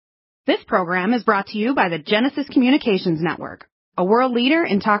This program is brought to you by the Genesis Communications Network, a world leader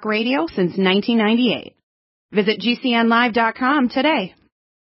in talk radio since 1998. Visit GCNlive.com today.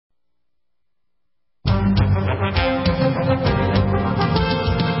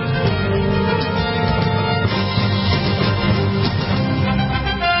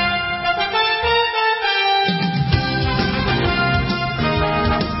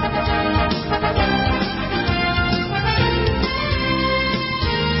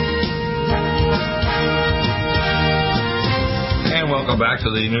 Welcome back to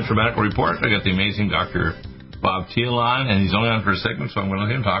the NUTRIMEDICAL Report. I got the amazing Dr. Bob Thiel on, and he's only on for a segment, so I'm going to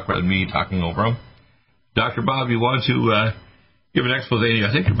let him talk rather than me talking over him. Dr. Bob, you want to give an expose?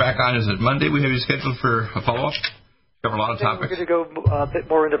 I think you're back on. Is it Monday we have you scheduled for a follow-up? Cover a lot of topics. We're going to go a bit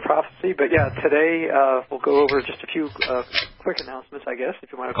more into prophecy, but yeah, today we'll go over just a few quick announcements, I guess,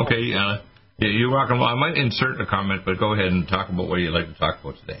 if you want to call Okay, you're welcome. Well, I might insert a comment, but go ahead and talk about what you'd like to talk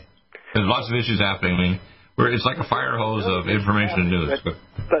about today. There's lots of issues happening. I mean, it's like a fire hose of information and news. But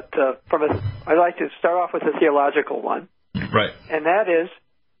I'd like to start off with a theological one. Right. And that is,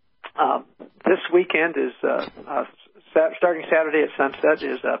 this weekend is, starting Saturday at sunset,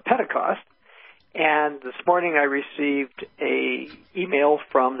 is Pentecost. And this morning I received a email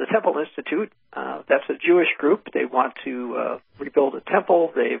from the Temple Institute. That's a Jewish group. They want to rebuild a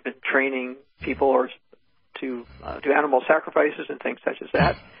temple. They've been training people to do animal sacrifices and things such as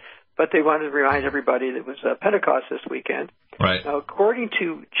that. But they wanted to remind everybody that it was Pentecost this weekend. Right. Now, according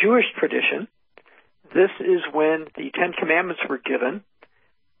to Jewish tradition, this is when the Ten Commandments were given,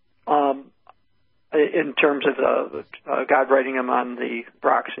 in terms of God writing them on the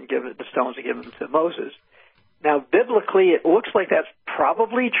rocks and giving the stones and giving them to Moses. Now, biblically, it looks like that's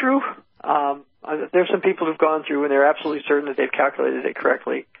probably true. There's some people who've gone through and they're absolutely certain that they've calculated it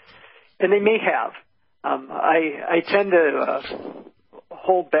correctly, and they may have. I tend to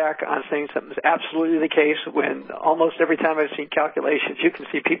hold back on saying something's absolutely the case when almost every time I've seen calculations, you can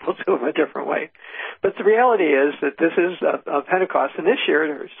see people do them a different way. But the reality is that this is a Pentecost, and this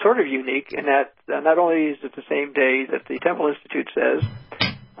year it's sort of unique in that not only is it the same day that the Temple Institute says,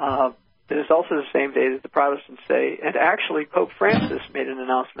 but it's also the same day that the Protestants say, and actually Pope Francis made an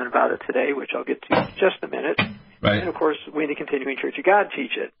announcement about it today, which I'll get to in just a minute. Right. And, of course, we in the Continuing Church of God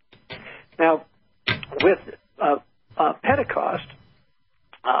teach it. Now, with Pentecost,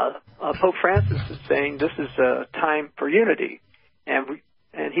 Pope Francis is saying this is a time for unity, and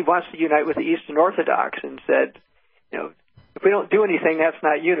he wants to unite with the Eastern Orthodox, and said, if we don't do anything, that's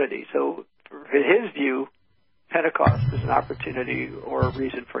not unity. So, in his view, Pentecost is an opportunity or a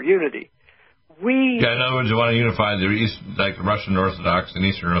reason for unity. In other words, you want to unify the Russian Orthodox and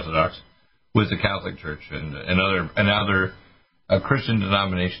Eastern Orthodox with the Catholic Church and other Christian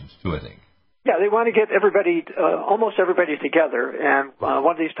denominations too, I think. Yeah, they want to get everybody, almost everybody together, and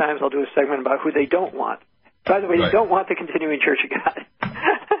one of these times I'll do a segment about who they don't want. By the way, They don't want the Continuing Church of God.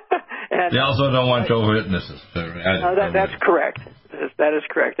 And, they also don't want Jehovah's Witnesses. That's correct. That is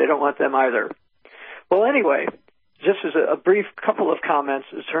correct. They don't want them either. Well, anyway, just as a brief couple of comments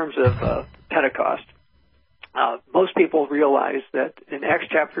in terms of Pentecost. Most people realize that in Acts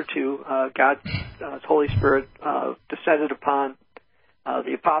chapter 2, God's Holy Spirit descended upon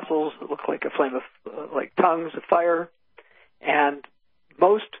the apostles. It looked like a flame of like tongues of fire, and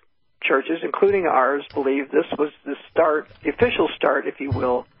most churches, including ours, believe this was the official start, if you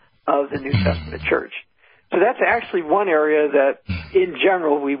will, of the New Testament church. So that's actually one area that, in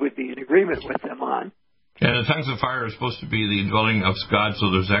general, we would be in agreement with them on. And the tongues of fire are supposed to be the indwelling of God,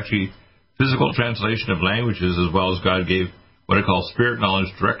 so there's actually physical translation of languages, as well as God gave what I call spirit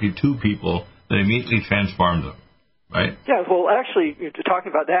knowledge directly to people that immediately transformed them. Right? Yeah, well, actually, talking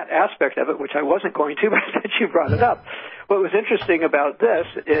about that aspect of it, which I wasn't going to, but since you brought it up, what was interesting about this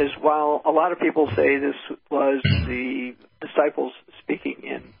is while a lot of people say this was the disciples speaking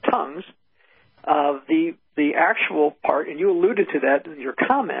in tongues, the actual part, and you alluded to that in your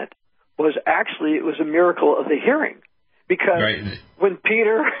comment, was actually it was a miracle of the hearing. Because when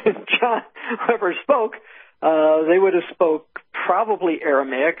Peter and John, whoever spoke, they would have spoke probably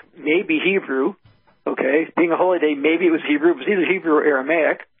Aramaic, maybe Hebrew. Okay, being a holy day, maybe it was Hebrew. It was either Hebrew or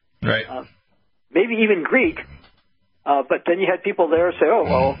Aramaic. Right. Maybe even Greek. But then you had people there say, oh,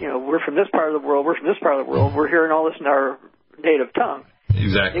 well, we're from this part of the world, we're from this part of the world, we're hearing all this in our native tongue.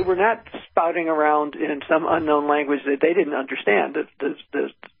 Exactly. They were not spouting around in some unknown language that they didn't understand. The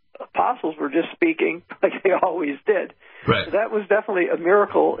apostles were just speaking like they always did. Right. So that was definitely a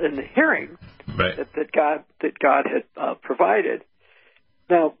miracle in the hearing that God had provided.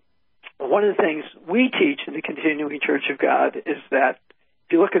 Now, one of the things we teach in the Continuing Church of God is that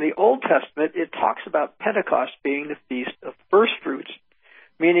if you look in the Old Testament, it talks about Pentecost being the Feast of First Fruits,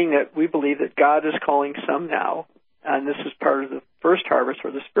 meaning that we believe that God is calling some now, and this is part of the first harvest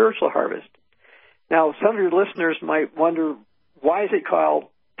or the spiritual harvest. Now, some of your listeners might wonder, why is it called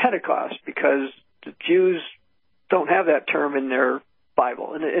Pentecost? Because the Jews don't have that term in their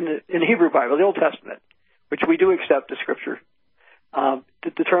Bible, in the Hebrew Bible, the Old Testament, which we do accept the Scripture.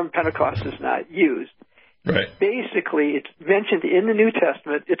 The term Pentecost is not used. Right. Basically, it's mentioned in the New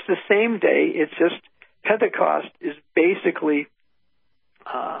Testament. It's the same day. It's just Pentecost is basically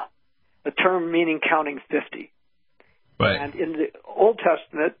a term meaning counting 50. Right. And in the Old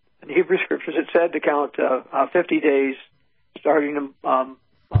Testament, in the Hebrew Scriptures, it said to count 50 days, starting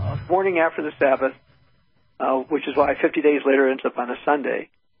morning after the Sabbath, which is why 50 days later ends up on a Sunday.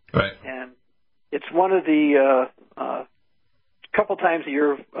 Right. And it's one of the couple times a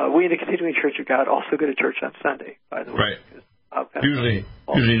year, we in the Continuing Church of God also go to church on Sunday, by the way. Right. Usually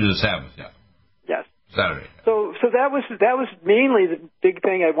the Sabbath, yeah. Yes. Saturday. So that was mainly the big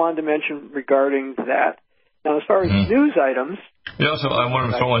thing I wanted to mention regarding that. Now, as far as news items... So I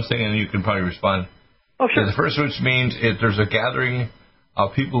want to throw one thing, and you can probably respond. Oh, sure. The first which means there's a gathering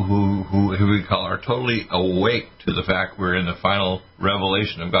of people who we call are totally awake to the fact we're in the final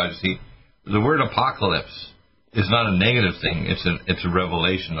revelation of God. You see, the word apocalypse is not a negative thing. It's a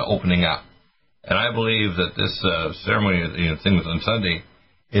revelation, an opening up. And I believe that this ceremony, thing on Sunday,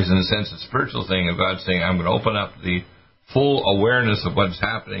 is in a sense a spiritual thing of God saying, I'm going to open up the full awareness of what's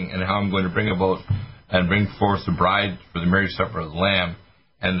happening and how I'm going to bring about and bring forth the bride for the marriage supper of the Lamb.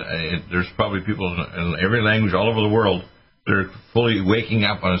 And there's probably people in every language all over the world that are fully waking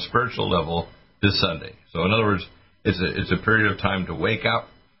up on a spiritual level this Sunday. So in other words, it's a period of time to wake up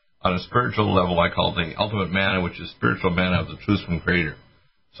on a spiritual level. I call it the ultimate manna, which is spiritual manna of the truth from Creator.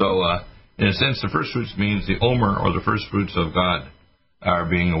 So in a sense, the first fruits means the Omer, or the first fruits of God, are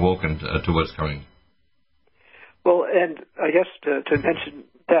being awoken to what's coming. Well, and I guess to mention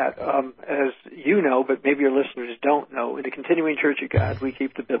that, as you know, but maybe your listeners don't know, in the Continuing Church of God, we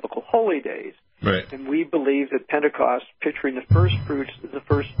keep the biblical holy days. Right. And we believe that Pentecost, picturing the first fruits, is the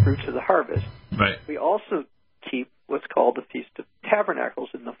first fruits of the harvest. Right. We also keep what's called the Feast of Tabernacles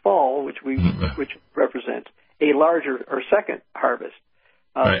in the fall, which represents a larger or second harvest.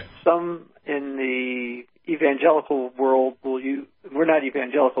 Right. Some in the evangelical world we're not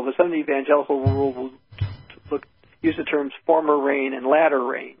evangelical, but some in the evangelical world will use the terms former rain and latter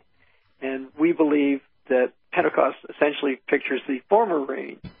rain. And we believe that Pentecost essentially pictures the former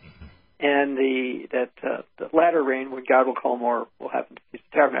rain, and the latter rain, when God will call more, will happen to Feast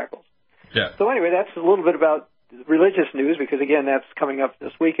of Tabernacles. Yeah. So anyway, that's a little bit about religious news, because again, that's coming up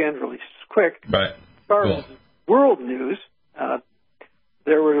this weekend, really quick. Right. As far as world news,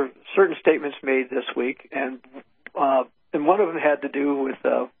 there were certain statements made this week, and one of them had to do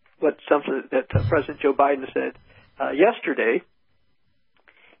with something that President Joe Biden said yesterday.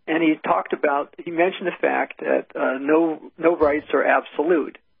 And he mentioned the fact that no rights are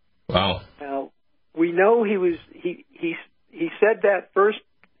absolute. Wow. Now, we know he said that first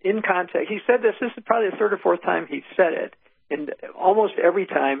in context. He said this is probably the third or fourth time he said it. And almost every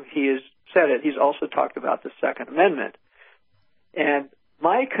time he has said it, he's also talked about the Second Amendment. And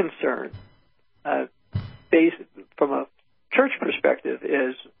my concern, based from a church perspective,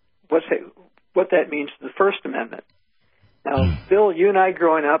 is what that means to the First Amendment. Now, Bill, you and I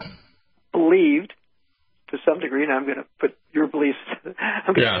growing up believed, to some degree, and I'm going to put your beliefs,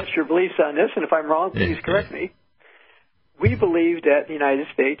 I'm going to test your beliefs on this, and if I'm wrong, please correct me. We believed that in the United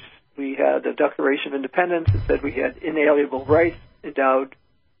States we had a Declaration of Independence that said we had inalienable rights endowed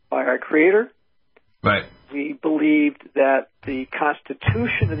by our Creator. Right. We believed that the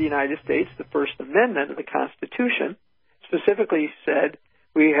Constitution of the United States, the First Amendment of the Constitution, specifically said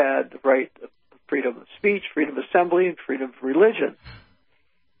we had the right of freedom of speech, freedom of assembly, and freedom of religion.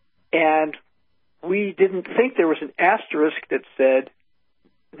 And we didn't think there was an asterisk that said,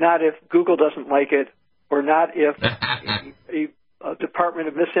 not if Google doesn't like it, or not if a Department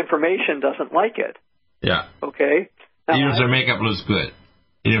of Misinformation doesn't like it. Yeah. Okay? Now, even if their makeup looks good.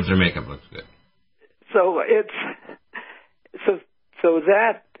 So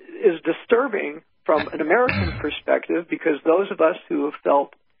that is disturbing from an American perspective, because those of us who have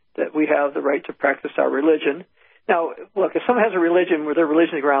felt that we have the right to practice our religion. Now, look, if someone has a religion where their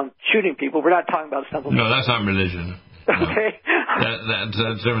religion is around shooting people, we're not talking about simple. No, that's not religion. Okay. That's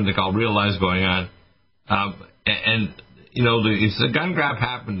something they call real lies going on. The gun grab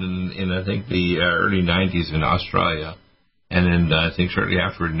happened in I think, the early 90s in Australia, and then I think shortly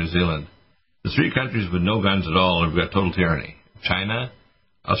afterward in New Zealand. The three countries with no guns at all have got total tyranny. China,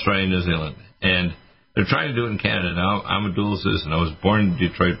 Australia, and New Zealand. And they're trying to do it in Canada. Now, I'm a dual citizen. I was born in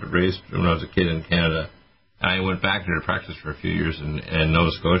Detroit, but raised when I was a kid in Canada. I went back there to practice for a few years in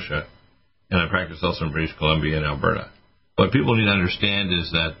Nova Scotia, and I practiced also in British Columbia and Alberta. What people need to understand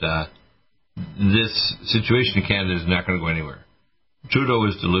is that this situation in Canada is not going to go anywhere. Trudeau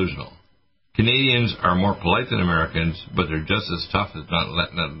is delusional. Canadians are more polite than Americans, but they're just as tough as not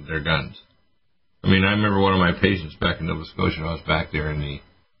letting out their guns. I mean, I remember one of my patients back in Nova Scotia. I was back there in the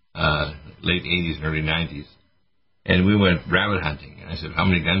late 80s and early 90s, and we went rabbit hunting. And I said, how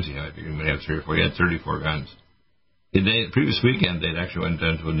many guns do you have? I figured he might have 3 or 4. He had 34 guns. The previous weekend, they'd actually went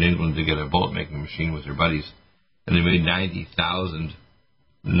down to England to get a bullet-making machine with their buddies, and they made 90,000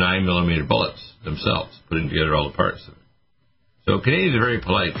 9mm bullets themselves, putting together all the parts of it. So Canadians are very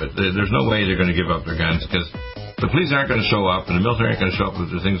polite, but there's no way they're going to give up their guns, because the police aren't going to show up, and the military aren't going to show up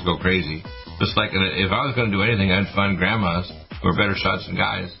if things go crazy. Just like if I was going to do anything, I'd fund grandmas who are better shots than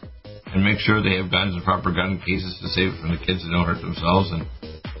guys and make sure they have guns and proper gun cases to save it from the kids that don't hurt themselves, and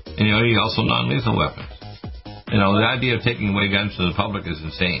also non-lethal weapons. The idea of taking away guns from the public is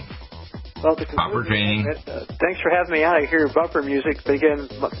insane. Well, proper training. Thanks for having me on. I hear bumper music, but again...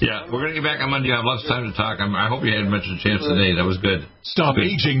 Yeah, we're going to get back on Monday. I have lots of time to talk. I hope you had much of a chance today. That was good. Stop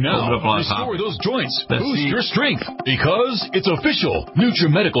aging now. Restore those joints. Boost your strength. Because it's official.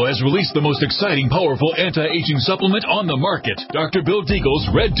 NutriMedical has released the most exciting, powerful anti-aging supplement on the market. Dr. Bill Deagle's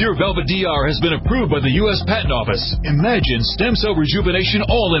Red Deer Velvet DR has been approved by the U.S. Patent Office. Imagine stem cell rejuvenation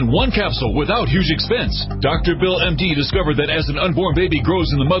all in one capsule without huge expense. Dr. Bill MD discovered that as an unborn baby grows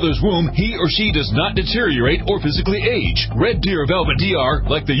in the mother's womb, he or she does not deteriorate or physically age. Red Deer Velvet DR,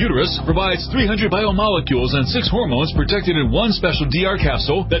 like the uterus, provides 300 biomolecules and 6 hormones protected in one special DR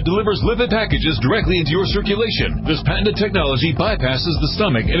capsule that delivers lipid packages directly into your circulation. This patented technology bypasses the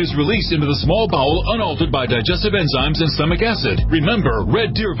stomach and is released into the small bowel unaltered by digestive enzymes and stomach acid. Remember,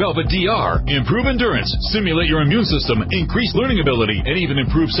 Red Deer Velvet DR. Improve endurance, stimulate your immune system, increase learning ability, and even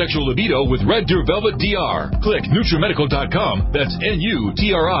improve sexual libido with Red Deer Velvet DR. Click NutriMedical.com. That's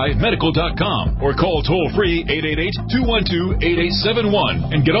NUTRI Medical.com. Or call toll-free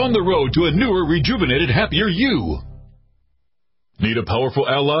 888-212-8871 and get on the road to a newer, rejuvenated, happier you. Need a powerful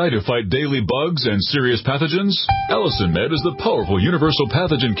ally to fight daily bugs and serious pathogens? Allicin Med is the powerful universal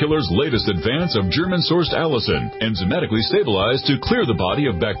pathogen killer's latest advance of German-sourced allicin, enzymatically stabilized to clear the body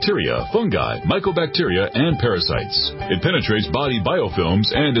of bacteria, fungi, mycobacteria, and parasites. It penetrates body biofilms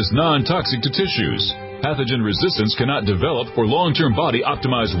and is non-toxic to tissues. Pathogen resistance cannot develop for long-term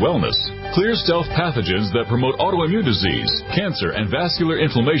body-optimized wellness. Clear stealth pathogens that promote autoimmune disease, cancer, and vascular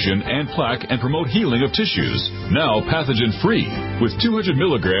inflammation and plaque and promote healing of tissues. Now pathogen-free. With 200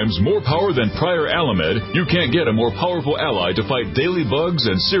 milligrams more power than prior Alamed, you can't get a more powerful ally to fight daily bugs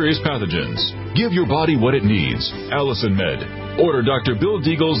and serious pathogens. Give your body what it needs. Allicin Med. Order Dr. Bill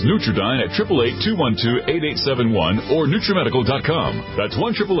Deagle's Nutridyne at 888-212-8871 or NutriMedical.com. That's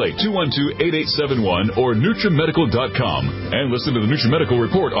 1-888-212-8871 or NutriMedical.com. And listen to the NutriMedical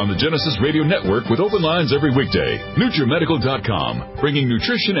Report on the Genesis Radio Network with open lines every weekday. NutriMedical.com, bringing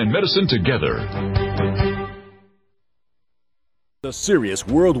nutrition and medicine together. A serious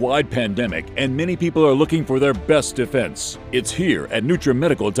worldwide pandemic, and many people are looking for their best defense. It's here at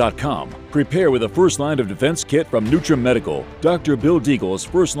NutriMedical.com. Prepare with a first line of defense kit from NutriMedical. Dr. Bill Deagle's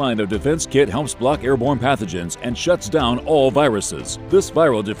first line of defense kit helps block airborne pathogens and shuts down all viruses. This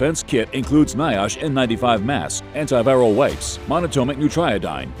viral defense kit includes NIOSH N95 mask, antiviral wipes, monatomic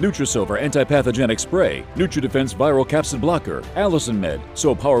Nutriodine, Nutrisilver antipathogenic spray, NutriDefense viral capsid blocker, Allicin Med,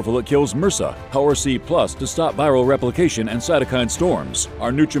 so powerful it kills MRSA, Power C Plus to stop viral replication and cytokine storms.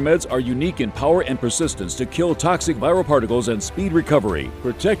 Our NutriMeds are unique in power and persistence to kill toxic viral particles and speed recovery.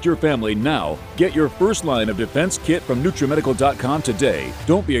 Protect your family now. Get your first line of defense kit from NutriMedical.com today.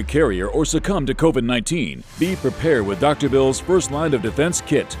 Don't be a carrier or succumb to COVID-19. Be prepared with Dr. Bill's first line of defense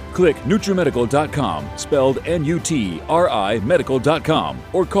kit. Click NutriMedical.com, spelled N-U-T-R-I Medical.com,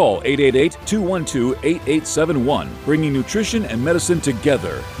 or call 888-212-8871, bringing nutrition and medicine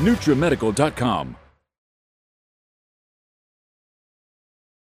together. NutriMedical.com.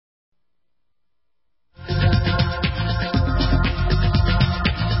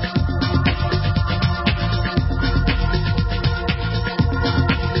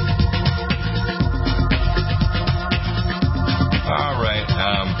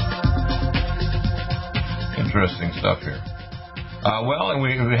 Interesting stuff here.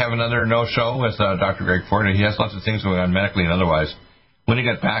 We have another no-show with Dr. Greg Ford. He has lots of things going on medically and otherwise. When he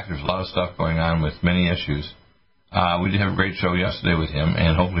got back, there's a lot of stuff going on with many issues. We did have a great show yesterday with him,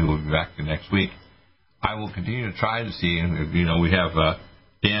 and hopefully we'll be back next week. I will continue to try to see, and we have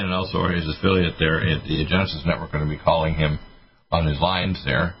Dan and also his affiliate there at the Genesis Network going to be calling him on his lines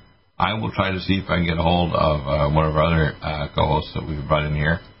there. I will try to see if I can get a hold of one of our other co-hosts that we've brought in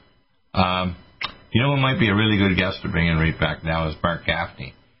here. You know who might be a really good guest to bring in right back now is Mark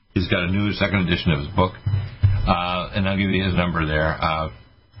Gaffney. He's got a new second edition of his book, and I'll give you his number there.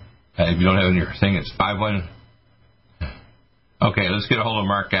 If you don't have it in your thing, it's 51. Okay, let's get a hold of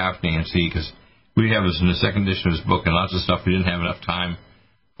Mark Gaffney and see, because we have this in the second edition of his book and lots of stuff. We didn't have enough time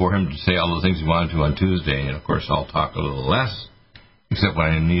for him to say all the things he wanted to on Tuesday, and of course I'll talk a little less, except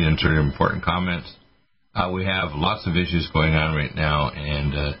when I need to insert important comments. We have lots of issues going on right now,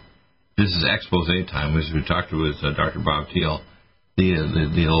 and this is expose time, which we talked with Dr. Bob Thiel.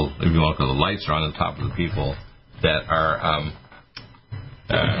 The old, if you want to call it, the lights are on the top of the people that are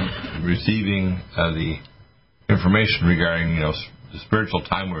receiving the information regarding, the spiritual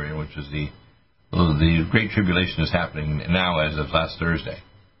time we're in, which is the Great Tribulation is happening now as of last Thursday.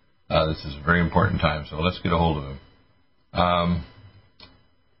 This is a very important time, so let's get a hold of him.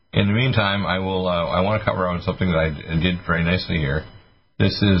 In the meantime, I want to cover on something that I did very nicely here.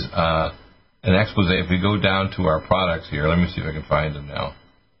 This is an expose. If we go down to our products here, let me see if I can find them now.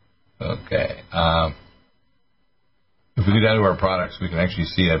 Okay. If we go down to our products, we can actually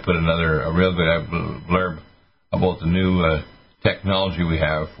see I put a real good blurb about the new technology we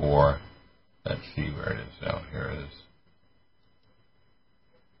have for, let's see where it is now. Here it is.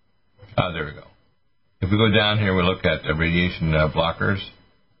 There we go. If we go down here, we look at radiation blockers,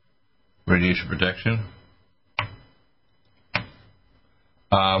 radiation protection.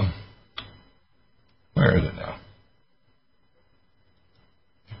 Where is it now?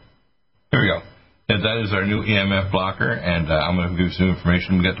 Here we go. And that is our new EMF blocker, and I'm going to give you some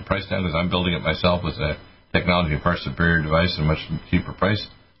information. We got the price down because I'm building it myself with a technology far superior device at a much cheaper price,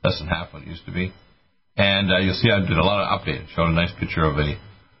 less than half what it used to be. And you'll see I did a lot of updates. Showed a nice picture of a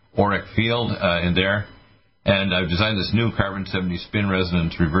auric field in there. And I've designed this new carbon-70 spin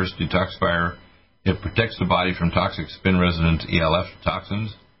resonance reverse detoxifier. It protects the body from toxic spin resonance ELF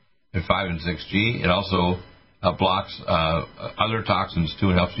toxins at 5 and 6G. It also blocks other toxins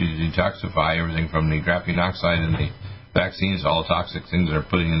too. It helps you to detoxify everything from the graphene oxide and the vaccines, all the toxic things that are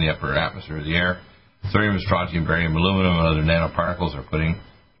putting in the upper atmosphere of the air. Thorium, strontium, barium, aluminum, and other nanoparticles are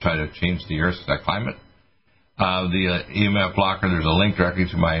try to change the Earth's climate. The EMF blocker, there's a link directly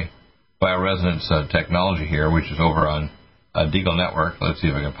to my bioresonance technology here, which is over on Deagle Network. Let's see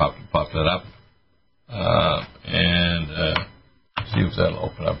if I can pop that up. And see if that'll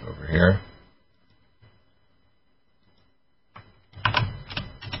open up over here.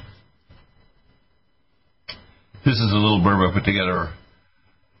 This is a little blurb I put together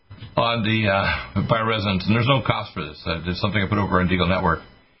on the bioresonance, and there's no cost for this. It's something I put over on Deagle Network,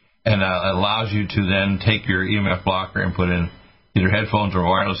 and it allows you to then take your EMF blocker and put in either headphones or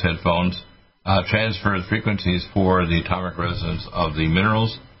wireless headphones, transfer the frequencies for the atomic resonance of the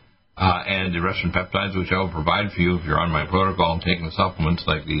minerals and the Russian peptides, which I will provide for you if you're on my protocol and taking the supplements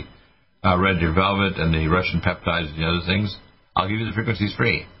like the Red Deer Velvet and the Russian peptides and the other things. I'll give you the frequencies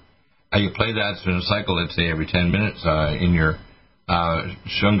free. You play that in a cycle, let's say every 10 minutes in your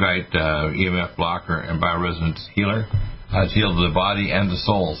Shungite EMF blocker and bioresonance healer. It's healed the body and the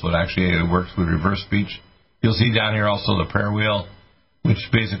soul, so it actually works with reverse speech. You'll see down here also the prayer wheel, which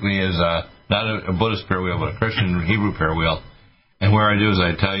basically is not a Buddhist prayer wheel, but a Christian Hebrew prayer wheel. And where I do is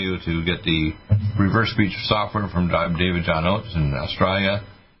I tell you to get the reverse speech software from David John Oates in Australia,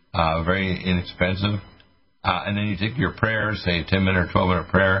 very inexpensive. And then you take your prayers, say 10-minute or 12-minute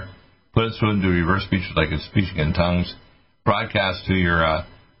prayer, put it through into reverse speech like it's speaking in tongues, broadcast to your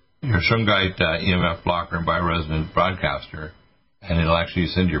Shungite EMF blocker and bioresonance broadcaster, and it'll actually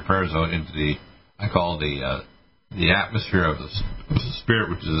send your prayers out into the atmosphere of the spirit,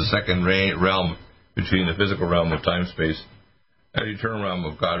 which is the second realm between the physical realm of time-space and the eternal realm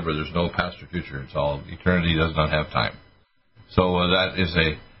of God, where there's no past or future. It's all eternity does not have time. So that is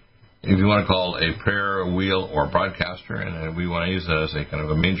if you want to call it a prayer wheel or broadcaster, and we want to use that as a kind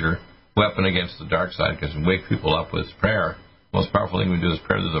of a major weapon against the dark side, because we wake people up with prayer. The most powerful thing we do is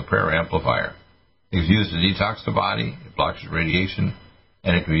prayer. There's a prayer amplifier. It's used to detox the body, it blocks radiation,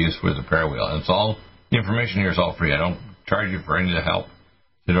 and it can be used with the prayer wheel. And it's all, the information here is all free. I don't charge you for any of the help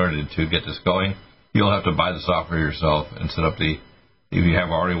in order to get this going. You'll have to buy the software yourself and set up if you have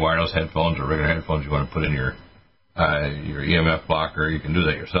already wireless headphones or regular headphones you want to put in your EMF blocker, you can do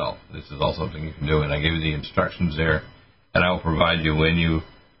that yourself. This is all something you can do, and I gave you the instructions there, and I will provide you when you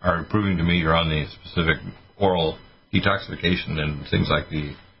are proving to me you're on the specific oral detoxification and things like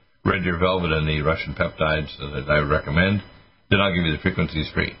the Red Deer Velvet and the Russian peptides that I recommend, then I'll give you the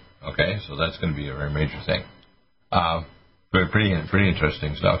frequencies free. Okay, so that's going to be a very major thing. Pretty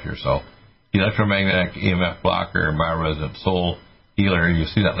interesting stuff here. So, the electromagnetic EMF blocker and bioresonant soul healer, you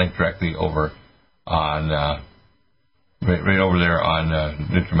see that link directly over on right over there on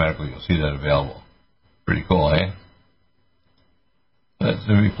NutriMedical. You'll see that available. pretty cool, eh?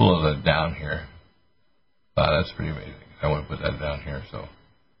 Let me pull that down here. That's pretty amazing. I want to put that down here so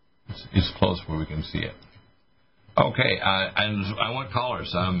it's close where we can see it. Okay, and I want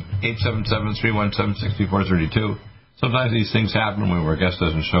callers. 877-317-6432. Sometimes these things happen when our guest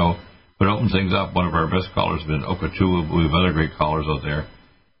doesn't show, but it opens things up. One of our best callers has been Okachu. We have other great callers out there.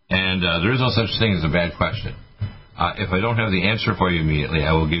 And there is no such thing as a bad question. If I don't have the answer for you immediately,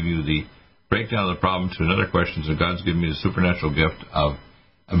 I will give you the breakdown of the problem to another question. So God's given me the supernatural gift of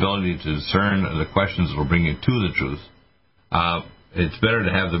ability to discern the questions that will bring you to the truth. It's better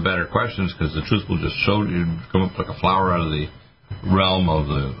to have the better questions because the truth will just show you, come up like a flower out of the realm of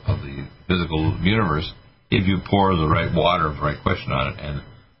the physical universe if you pour the right water of the right question on it. And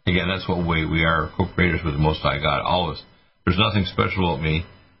again, that's what we are co-creators with the Most High God, always. There's nothing special about me.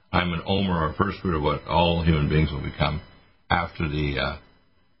 I'm an omer, or first fruit of what all human beings will become after it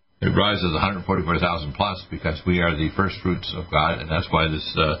rises 144,000 plus, because we are the first fruits of God, and that's why this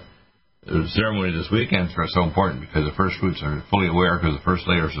ceremony this weekend is so important, because the first fruits are fully aware, because the first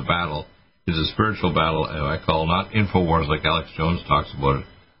layers of battle is a spiritual battle, and I call not info wars like Alex Jones talks about it.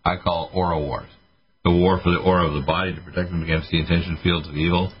 I call aura wars. The war for the aura of the body to protect them against the intention fields of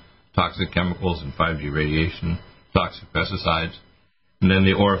evil, toxic chemicals and 5G radiation, toxic pesticides, and then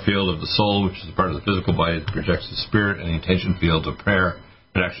the aura field of the soul, which is a part of the physical body that projects the spirit, and the intention fields of prayer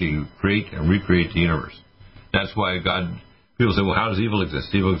that actually create and recreate the universe. That's why people say, well, how does evil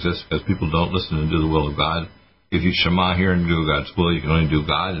exist? Evil exists because people don't listen and do the will of God. If you shema here and do God's will, you can only do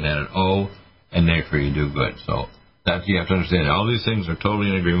God and add an O, and therefore you do good. So that you have to understand. All these things are totally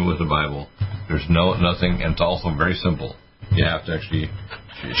in agreement with the Bible. There's nothing, and it's also very simple. You have to actually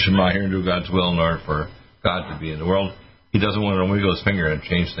shema here and do God's will in order for God to be in the world. He doesn't want to wiggle his finger and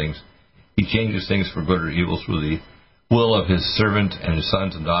change things. He changes things for good or evil through the will of his servant and his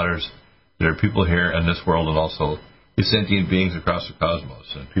sons and daughters. There are people here in this world and also his sentient beings across the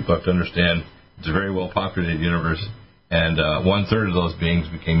cosmos. And people have to understand it's a very well-populated universe, and 1/3 of those beings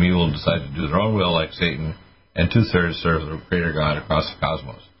became evil and decided to do their own will like Satan, and 2/3 serve the Creator God across the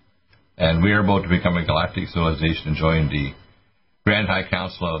cosmos. And we are about to become a galactic civilization and join the Grand High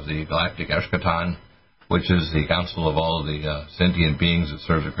Council of the Galactic Eshkatan, which is the council of all of the sentient beings that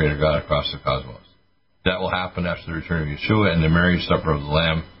serve the Creator God across the cosmos. That will happen after the return of Yeshua and the marriage supper of the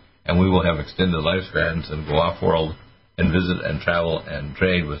Lamb, and we will have extended lifespans and go off-world and visit and travel and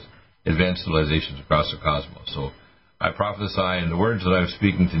trade with advanced civilizations across the cosmos. So I prophesy, and the words that I'm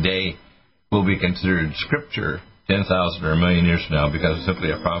speaking today will be considered scripture 10,000 or a million years from now, because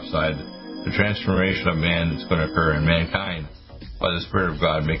simply I prophesied the transformation of man that's going to occur in mankind by the Spirit of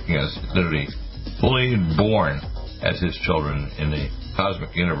God, making us literally fully born as his children in the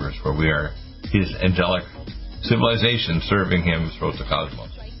cosmic universe, where we are his angelic civilization serving him throughout the cosmos.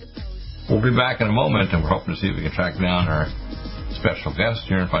 We'll be back in a moment, and we're hoping to see if we can track down our special guest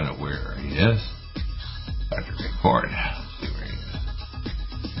here and find out where he is. Dr. Record. Let's see where he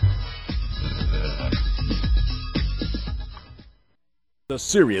is. A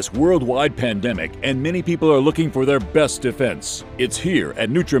serious worldwide pandemic, and many people are looking for their best defense. It's here at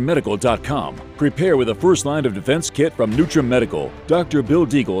NUTRIMEDICAL.com. Prepare with a first line of defense kit from NutriMedical. Dr. Bill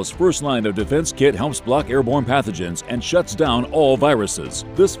Deagle's first line of defense kit helps block airborne pathogens and shuts down all viruses.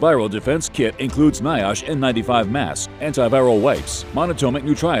 This viral defense kit includes NIOSH N95 masks, antiviral wipes, monatomic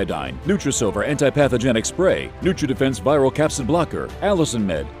nutriodine, Nutrisilver antipathogenic spray, NutriDefense viral capsid blocker, Allison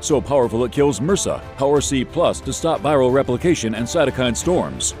Med, so powerful it kills MRSA, Power C Plus to stop viral replication and cytokine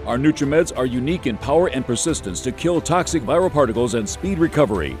storms. Our NutriMeds are unique in power and persistence to kill toxic viral particles and speed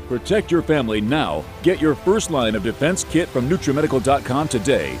recovery. Protect your family now. Get your first line of defense kit from NutriMedical.com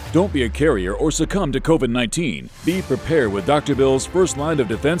today. Don't be a carrier or succumb to COVID-19. Be prepared with Dr. Bill's first line of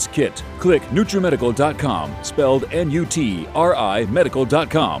defense kit. Click NutriMedical.com, spelled N-U-T-R-I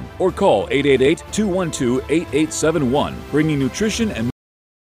medical.com, or call 888-212-8871, bringing nutrition and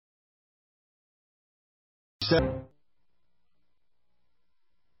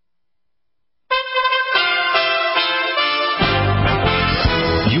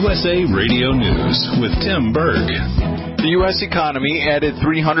USA Radio News with Tim Berg. The U.S. economy added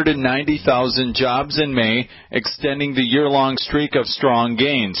 390,000 jobs in May, extending the year-long streak of strong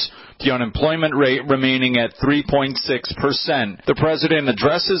gains. The unemployment rate remaining at 3.6%. The president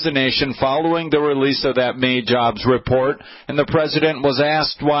addresses the nation following the release of that May jobs report, and the president was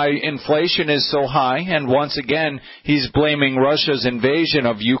asked why inflation is so high, and once again, he's blaming Russia's invasion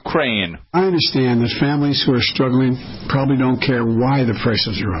of Ukraine. I understand that families who are struggling probably don't care why the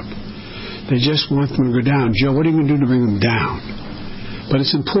prices are up. They just want them to go down. Joe, what are you going to do to bring them down? But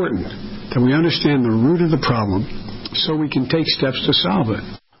it's important that we understand the root of the problem so we can take steps to solve it.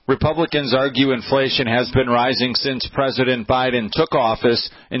 Republicans argue inflation has been rising since President Biden took office,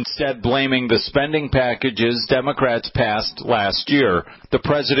 instead blaming the spending packages Democrats passed last year. The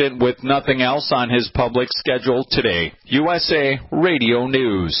president with nothing else on his public schedule today. USA Radio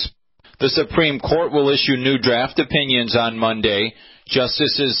News. The Supreme Court will issue new draft opinions on Monday.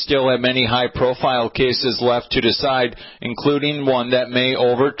 Justices still have many high-profile cases left to decide, including one that may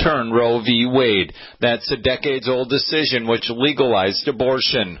overturn Roe v. Wade. That's a decades-old decision which legalized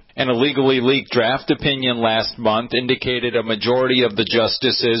abortion. An illegally leaked draft opinion last month indicated a majority of the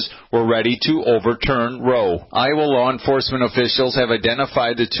justices were ready to overturn Roe. Iowa law enforcement officials have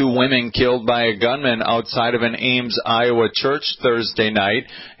identified the two women killed by a gunman outside of an Ames, Iowa church Thursday night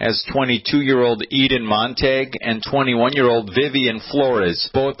as 22-year-old Eden Montag and 21-year-old Vivian Flores.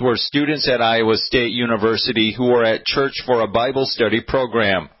 Both were students at Iowa State University who were at church for a Bible study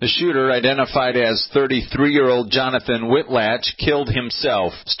program. The shooter, identified as 33-year-old Jonathan Whitlatch, killed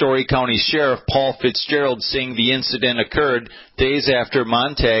himself. Story County Sheriff Paul Fitzgerald saying the incident occurred days after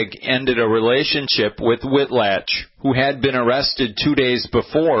Montag ended a relationship with Whitlatch, who had been arrested 2 days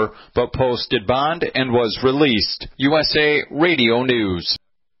before but posted bond and was released. USA Radio News.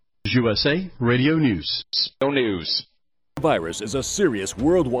 USA Radio News. News. Virus is a serious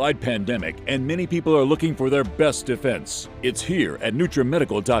worldwide pandemic, and many people are looking for their best defense. It's here at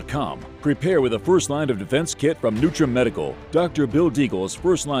NUTRIMEDICAL.com. Prepare with a first line of defense kit from NutriMedical. Dr. Bill Deagle's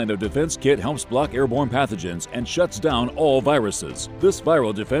first line of defense kit helps block airborne pathogens and shuts down all viruses. This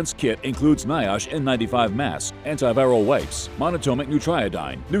viral defense kit includes NIOSH N95 mask, antiviral wipes, monatomic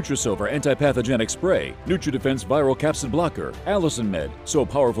nutriodine, Nutrisilver antipathogenic spray, NutriDefense viral capsid blocker, Allison Med, so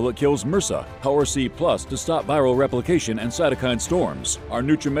powerful it kills MRSA, Power C Plus to stop viral replication and cytokine storms. Our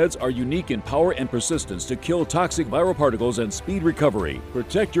NutriMeds are unique in power and persistence to kill toxic viral particles and speed recovery.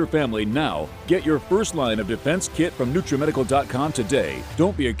 Protect your family now. Get your first line of defense kit from NutriMedical.com today.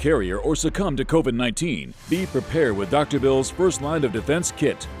 Don't be a carrier or succumb to COVID-19. Be prepared with Dr. Bill's first line of defense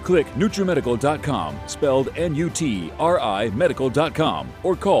kit. Click NutriMedical.com, spelled N-U-T-R-I Medical.com,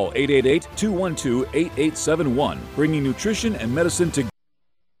 or call 888-212-8871, bringing nutrition and medicine together.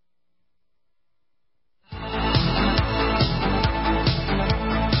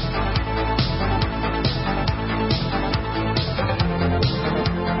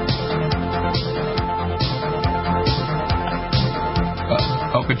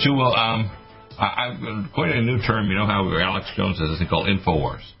 I'm coining a new term. You know how Alex Jones has this thing called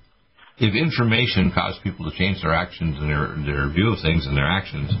InfoWars. If information caused people to change their actions and their view of things and their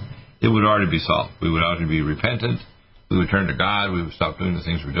actions, it would already be solved. We would already be repentant. We would turn to God. We would stop doing the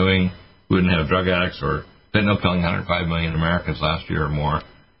things we're doing. We wouldn't have drug addicts or fentanyl killing 105 million Americans last year or more.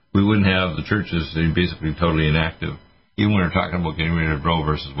 We wouldn't have the churches basically totally inactive, even when we're talking about getting rid of Roe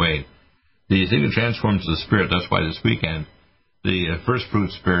versus Wade. The thing that transforms the Spirit, that's why this weekend, the first fruit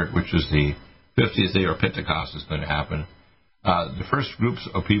Spirit, which is the 50th day or Pentecost, is going to happen. The first groups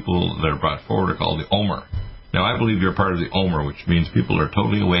of people that are brought forward are called the Omer. Now, I believe you're part of the Omer, which means people are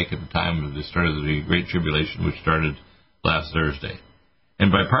totally awake at the time of the start of the Great Tribulation, which started last Thursday.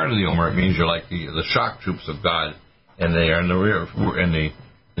 And by part of the Omer, it means you're like the shock troops of God, and they are in the area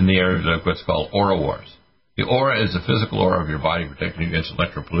of what's called aura wars. The aura is the physical aura of your body protecting you against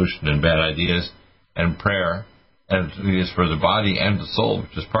electropollution and bad ideas and prayer. And it is for the body and the soul,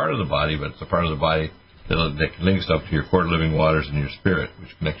 which is part of the body, but it's a part of the body that links up to your core living waters and your spirit,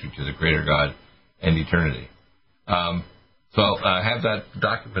 which connects you to the greater God and eternity. So I have that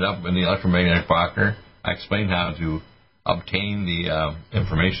document up in the electromagnetic blocker. I explain how to obtain the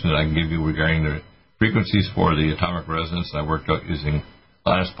information that I can give you regarding the frequencies for the atomic resonance. I worked out using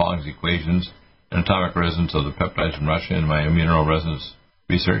Linus Pauling's equations and atomic resonance of the peptides from Russia in my immunoresonance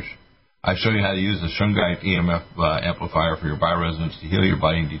research. I show you how to use the Shungite EMF amplifier for your bioresonance to heal your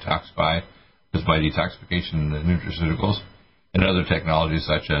body and detoxify, just by detoxification and nutraceuticals, and other technologies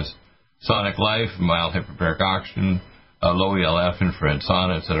such as sonic life, mild hyperbaric oxygen, low ELF, infrared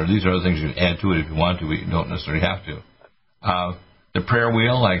sauna, etc. These are other things you can add to it if you want to, but you don't necessarily have to. The prayer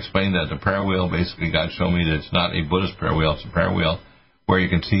wheel, I explained that the prayer wheel, basically God showed me that it's not a Buddhist prayer wheel, it's a prayer wheel where you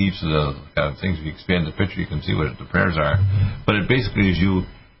can see each of the things. If you expand the picture, you can see what the prayers are. But it basically is you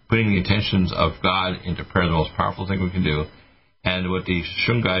putting the intentions of God into prayer, the most powerful thing we can do. And what the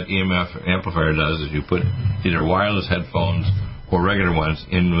Shungite EMF amplifier does is you put either wireless headphones or regular ones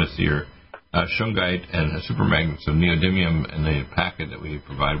in with your Shungite and supermagnets of neodymium in the packet that we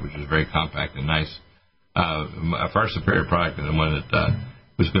provide, which is very compact and nice. A far superior product than the one that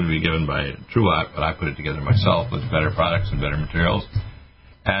was going to be given by TrueOut, but I put it together myself with better products and better materials.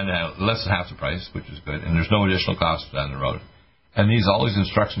 And less than half the price, which is good. And there's no additional cost down the road. And all these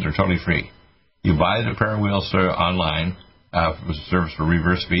instructions are totally free. You buy the prayer wheel online service for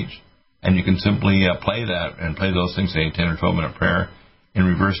reverse speech. And you can simply play that and play those things, say 10 or 12-minute prayer in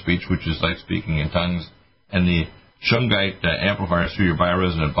reverse speech, which is like speaking in tongues. And the Shungite amplifier through your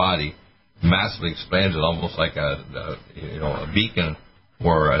bioresonant body massively expands it, almost like a beacon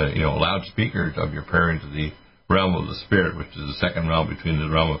or a loudspeaker of your prayer into the realm of the spirit, which is the second realm between the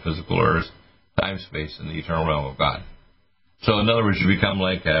realm of physical earth, time, space, and the eternal realm of God. So in other words, you become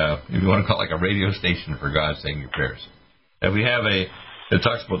like if you want to call it like a radio station for God saying your prayers. If we have it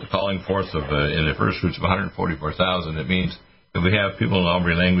talks about the calling forth of in the first fruits of 144,000. It means if we have people in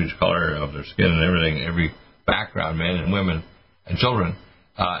every language, color of their skin, and everything, every background, men and women and children,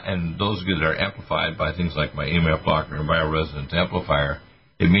 and those that are amplified by things like my EMF blocker and bioresonance amplifier,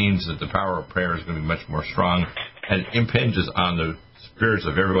 it means that the power of prayer is going to be much more strong and impinges on the spirits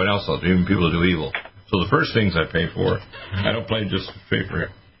of everyone else, even people who do evil. So the first things I pray for, I don't just pray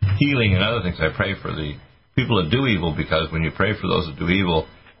for healing and other things. I pray for the people that do evil, because when you pray for those that do evil,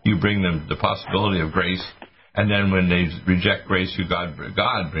 you bring them the possibility of grace. And then when they reject grace,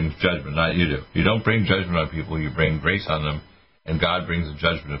 God brings judgment, not you do. You don't bring judgment on people, you bring grace on them, and God brings the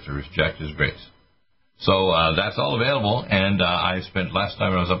judgment if they reject His grace. So that's all available, and I spent last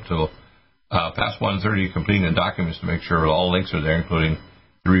time I was up to past 1:30 completing the documents to make sure all links are there, including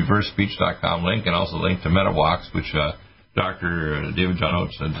the reversespeech.com link and also the link to MetaWalks, which Dr. David John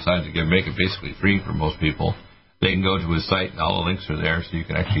Oates decided to make it basically free for most people. They can go to his site, and all the links are there, so you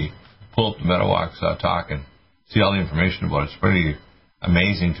can actually pull up the MetaWalks talk and see all the information about it. It's pretty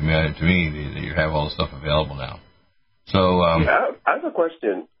amazing to me that you have all the stuff available now. So I have a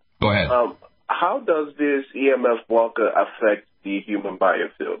question. Go ahead. How does this EMF blocker affect the human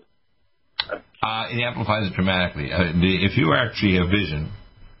biofield? It amplifies it dramatically. If you actually have vision,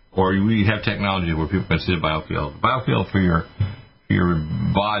 or we have technology where people can see the biofield for your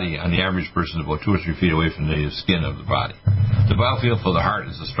body on the average person is about 2 or 3 feet away from the skin of the body. The biofield for the heart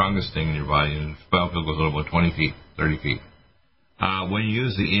is the strongest thing in your body, and the biofield goes about 20 feet, 30 feet. When you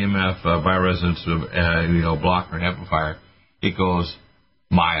use the EMF bioresonance blocker and amplifier, it goes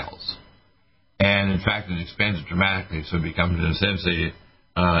miles. And in fact, it expands it dramatically, so it becomes, in a sense, a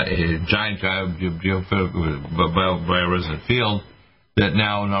giant bioresonant field that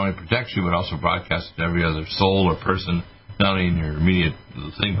now not only protects you, but also broadcasts to every other soul or person, not only in your immediate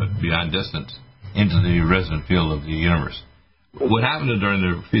thing, but beyond distance, into the resonant field of the universe. What happened during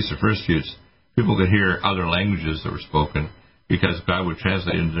the Feast of First Fruits, people could hear other languages that were spoken, because God would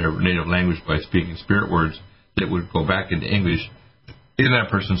translate into their native language by speaking spirit words that would go back into English in that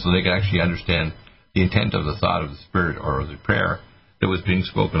person, so they could actually understand the intent of the thought of the spirit or the prayer that was being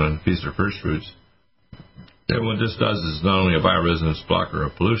spoken on the Feast of First Fruits. And what this does is not only a bioresonance blocker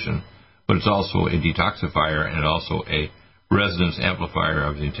of pollution, but it's also a detoxifier and also a resonance amplifier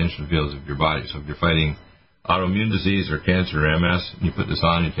of the intention fields of your body. So if you're fighting autoimmune disease or cancer or MS, you put this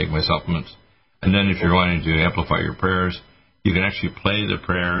on, you take my supplements. And then if you're wanting to amplify your prayers, you can actually play the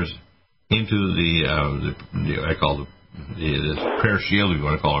prayers into the prayer shield, if you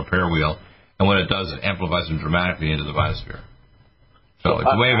want to call it a prayer wheel. And what it does is it amplifies them dramatically into the biosphere. So it's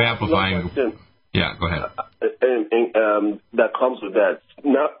a way of amplifying. Yeah, go ahead. And that comes with that.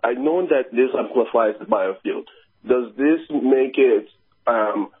 Now, I know that this amplifies the biofield. Does this make it,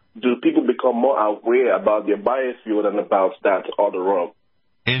 do people become more aware about their biofield and about that other realm?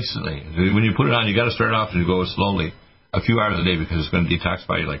 Instantly. When you put it on, you got to start off and go slowly, a few hours a day, because it's going to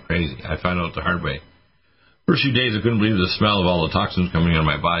detoxify you like crazy. I found out the hard way. First few days, I couldn't believe the smell of all the toxins coming out of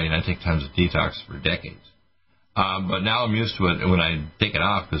my body, and I take tons of detox for decades. But now I'm used to it when I take it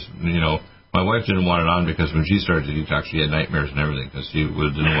off, because, my wife didn't want it on because when she started to detox, she had nightmares and everything because she didn't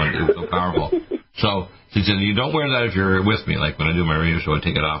want it. It was so powerful. So she said, you don't wear that if you're with me. Like when I do my radio show, I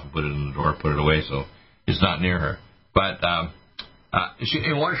take it off and put it in the drawer, put it away so it's not near her. But if she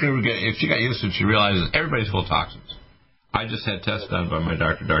got used to it, she realizes everybody's full of toxins. I just had tests done by my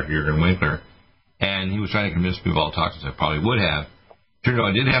doctor, Dr. Jürgen Winkler, and he was trying to convince me of all the toxins I probably would have. Turned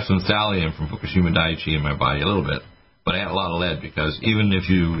out I did have some thallium from Fukushima Daiichi in my body, a little bit. But I had a lot of lead, because even if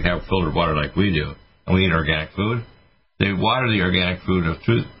you have filtered water like we do, and we eat organic food, they water the organic food of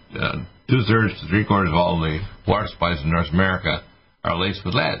 2/3 to 3/4 of all the water supplies in North America are laced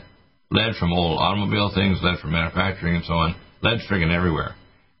with lead. Lead from old automobile things, lead from manufacturing, and so on. Lead's friggin' everywhere.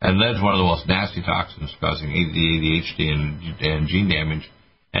 And lead's one of the most nasty toxins, causing ADHD and gene damage,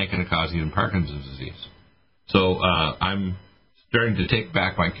 and it can cause even Parkinson's disease. So I'm starting to take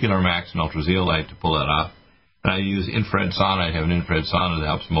back my Keeler Max and Ultrazeolite to pull that off. And I use infrared sauna. I have an infrared sauna that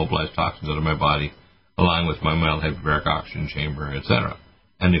helps mobilize toxins out of my body, along with my mild hyperbaric oxygen chamber, etc.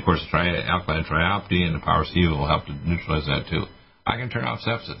 And, of course, alkaline triopty and the Power C will help to neutralize that, too. I can turn off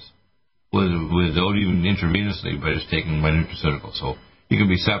sepsis. without even intravenously, by just taking my nutraceutical. So you can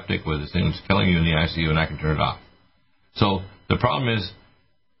be septic with this thing that's killing you in the ICU, and I can turn it off. So the problem is,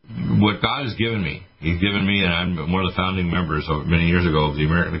 what God has given me, He's given me, and I'm one of the founding members many years ago of the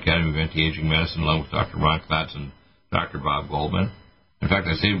American Academy of Anti-Aging Medicine, along with Dr. Ron Klatz and Dr. Bob Goldman. In fact,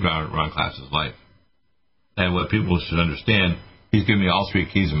 I saved Ron Klatz's life. And what people should understand, he's given me all three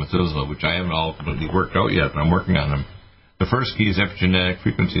keys of Methuselah, which I haven't all completely worked out yet, but I'm working on them. The first key is epigenetic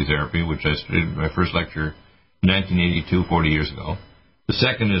frequency therapy, which I studied in my first lecture in 1982, 40 years ago. The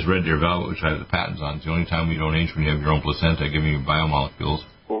second is Red Deer Velvet, which I have the patents on. It's the only time you don't age when you have your own placenta, giving you biomolecules.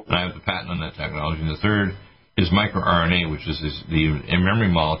 And I have the patent on that technology. And the third is microRNA, which is the memory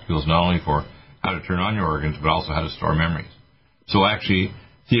molecules, not only for how to turn on your organs, but also how to store memories. So actually,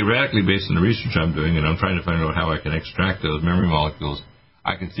 theoretically, based on the research I'm doing, and I'm trying to find out how I can extract those memory molecules,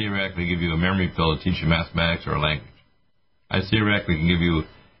 I can theoretically give you a memory pill to teach you mathematics or a language. I theoretically can give you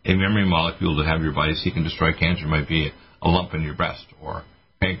a memory molecule to have your body seek and destroy cancer. It might be a lump in your breast or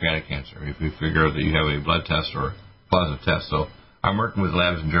pancreatic cancer, if you figure out that you have a blood test or plasma test. So I'm working with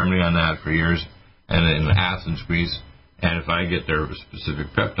labs in Germany on that for years, and in Athens, Greece. And if I get their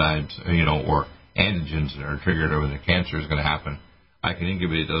specific peptides, or antigens that are triggered when the cancer is going to happen, I can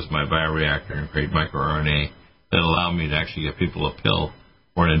incubate those in my bioreactor and create microRNA that allow me to actually get people a pill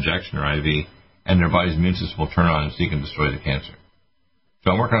or an injection or IV, and their body's immune system will turn on and seek and destroy the cancer.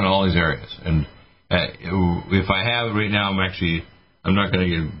 So I'm working on all these areas. And if I have right now, I'm not going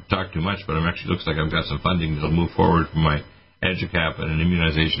to talk too much, but looks like I've got some funding that'll move forward for my EduCap and an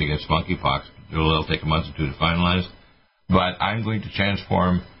immunization against monkeypox. It'll take a month or two to finalize. But I'm going to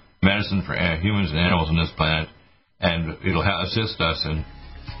transform medicine for humans and animals on this planet, and it'll assist us in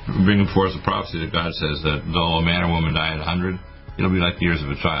bringing forth the prophecy that God says that though a man or woman die at 100, it'll be like the years of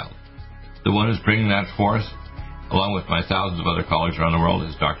a child. The one who's bringing that forth, along with my thousands of other colleagues around the world,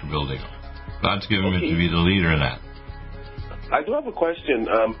 is Dr. Bill Deagle. God's given me to be the leader in that. I do have a question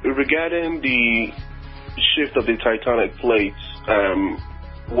regarding the shift of the tectonic plates,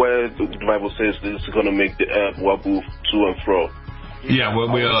 where the Bible says this is going to make the earth wobble to and fro. Yeah,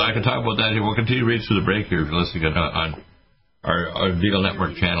 I can talk about that here. We'll continue to read through the break here if you're listening on our Deagle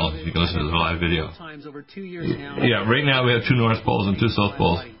Network channel. You can listen to the live video. Yeah, right now we have 2 North Poles and 2 South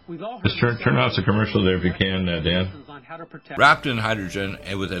Poles. Just turn off the commercial there if you can, Dan. Wrapped in hydrogen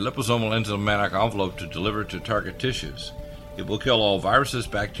and with a liposomal enzymatic envelope to deliver to target tissues. It will kill all viruses,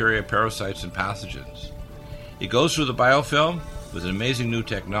 bacteria, parasites, and pathogens. It goes through the biofilm with an amazing new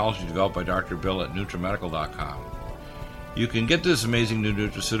technology developed by Dr. Bill at NUTRIMEDICAL.com. You can get this amazing new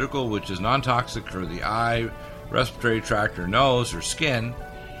nutraceutical, which is non-toxic for the eye, respiratory tract, or nose, or skin,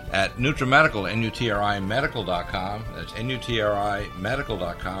 at NutriMedical, NUTRIMedical.com. That's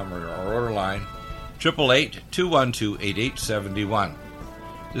NUTRIMedical.com, or our order line, 888-212-8871.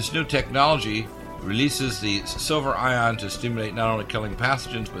 This new technology releases the silver ion to stimulate not only killing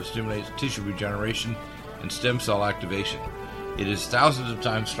pathogens, but stimulates tissue regeneration and stem cell activation. It is thousands of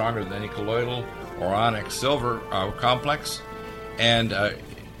times stronger than any colloidal or onyx silver complex, and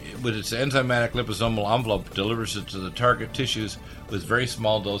with its enzymatic liposomal envelope, delivers it to the target tissues with very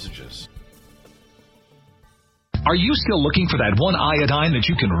small dosages. Are you still looking for that one iodine that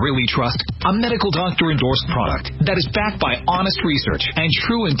you can really trust? A medical doctor endorsed product that is backed by honest research and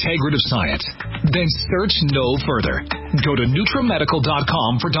true integrative science? Then search no further. Go to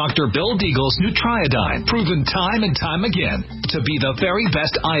NutriMedical.com for Dr. Bill Deagle's Nutriodine, proven time and time again to be the very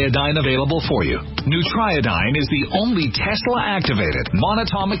best iodine available for you. Nutriodine is the only Tesla-activated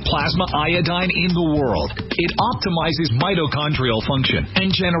monatomic plasma iodine in the world. It optimizes mitochondrial function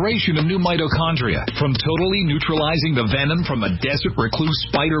and generation of new mitochondria, from totally neutralizing the venom from a desert recluse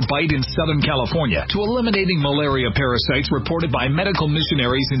spider bite in Southern California to eliminating malaria parasites reported by medical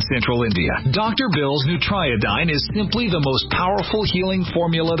missionaries in Central India. Dr. Bill's Nutriodine is simply the most powerful healing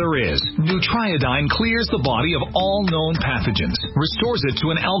formula there is. Nutriodine clears the body of all known pathogens, restores it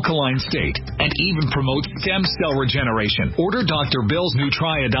to an alkaline state, and even promotes stem cell regeneration. Order Dr. Bill's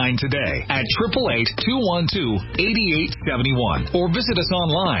Nutriodine today at 888-212-8871 or visit us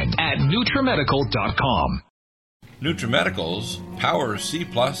online at NutriMedical.com. NutriMedical's Power C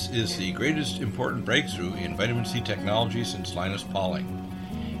Plus is the greatest important breakthrough in vitamin C technology since Linus Pauling.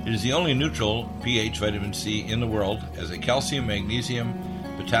 It is the only neutral pH vitamin C in the world as a calcium, magnesium,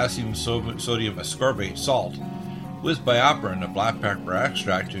 potassium, sodium ascorbate salt with BioPerine, a black pepper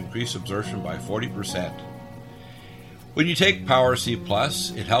extract, to increase absorption by 40%. When you take Power C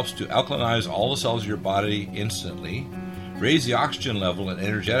Plus, it helps to alkalinize all the cells of your body instantly, raise the oxygen level and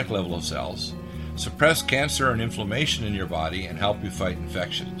energetic level of cells, suppress cancer and inflammation in your body, and help you fight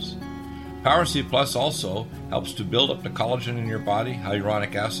infections. Power C Plus also helps to build up the collagen in your body,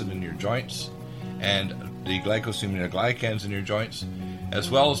 hyaluronic acid in your joints, and the glycosaminoglycans in your joints, as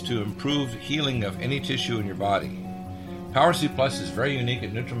well as to improve healing of any tissue in your body. Power C Plus is very unique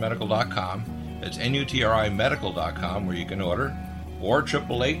at NutriMedical.com. It's NUTRIMEDICAL.com where you can order, or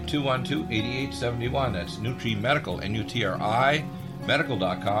 888-212-8871. That's NutriMedical, NUTRI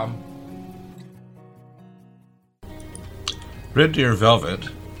medical.com. Red Deer Velvet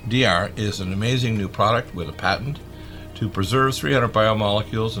DR is an amazing new product with a patent to preserve 300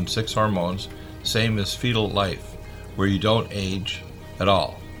 biomolecules and 6 hormones, same as fetal life, where you don't age at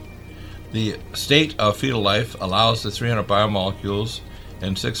all. The state of fetal life allows the 300 biomolecules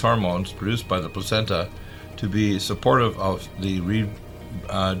and 6 hormones produced by the placenta to be supportive of the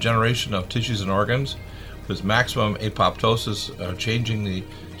regeneration of tissues and organs, with maximum apoptosis, changing the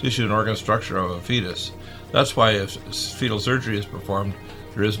tissue and organ structure of a fetus. That's why if fetal surgery is performed,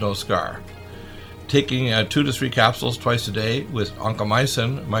 there is no scar. Taking 2 to 3 capsules twice a day with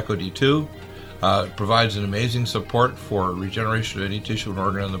oncomycin, myco-D2, provides an amazing support for regeneration of any tissue and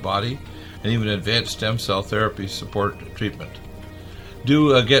organ in the body, and even advanced stem cell therapy support treatment.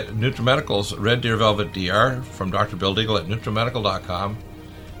 Do get NutriMedical's Red Deer Velvet DR from Dr. Bill Deagle at NutriMedical.com,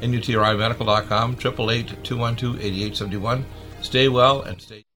 NUTRIMedical.com, 888-212-8871. Stay well and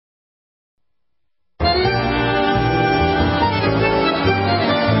stay...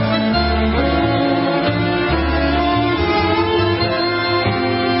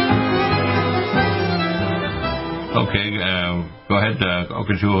 Okay, go ahead,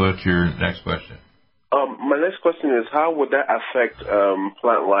 Okajula, what's your next question? My next question is, how would that affect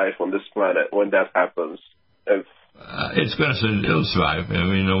plant life on this planet when that happens? It'll survive. I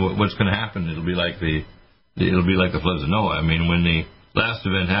mean, what's going to happen? It'll be like the floods of Noah. I mean, when the last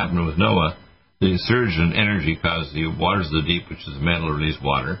event happened with Noah, the surge in energy caused the waters of the deep, which is the mantle of released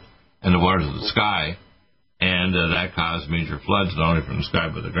water, and the waters of the sky, and that caused major floods not only from the sky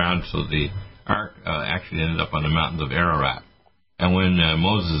but the ground. So the ark actually ended up on the mountains of Ararat. And when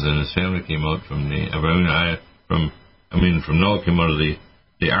Moses and his family came out from Noah came out of the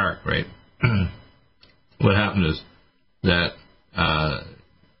ark, right? What happened is that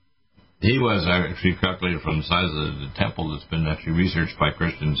he was actually calculated from the size of the temple that's been actually researched by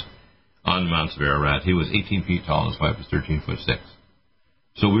Christians on the mountains of Ararat. He was 18 feet tall, and his wife was 13'6".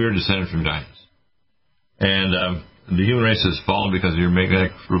 So we were descended from giants. And the human race has fallen because of your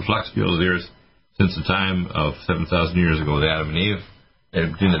magnetic reflux field of the earth since the time of 7,000 years ago with Adam and Eve.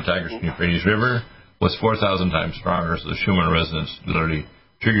 And between the Tigris and Euphrates River was 4,000 times stronger. So the Schumann resonance literally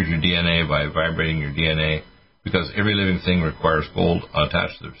triggers your DNA by vibrating your DNA, because every living thing requires gold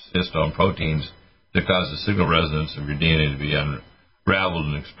attached to the histone proteins that cause the signal resonance of your DNA to be unraveled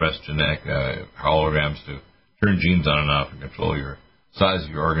and express genetic holograms to turn genes on and off and control your size of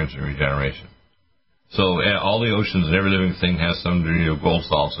your organs and regeneration. So all the oceans and every living thing has some degree of gold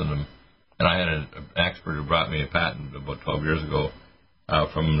salts in them. And I had an expert who brought me a patent about 12 years ago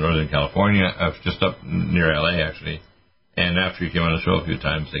from Northern California, just up near LA actually. And after he came on the show a few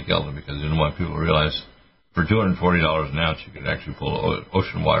times, they killed him because they didn't want people to realize for $240 an ounce you could actually pull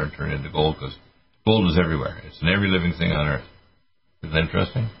ocean water and turn it into gold, because gold is everywhere. It's in every living thing on Earth. Is that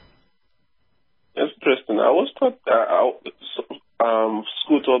interesting? That's interesting. I was taught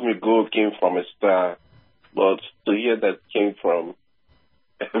school told me gold came from a star, but to hear that came from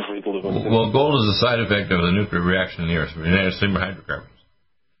every living thing. Well, gold is a side effect of the nuclear reaction in the Earth. It's same with hydrocarbons.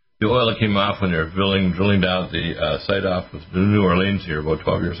 The oil that came off when they were drilling down the site off with New Orleans here about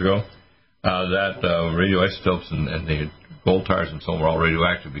 12 years ago, that radioisotopes and the gold tars and so on were all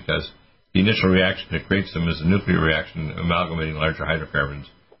radioactive, because the initial reaction that creates them is a nuclear reaction amalgamating larger hydrocarbons.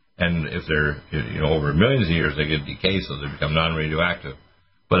 And if they're over millions of years, they get decay, so they become non-radioactive.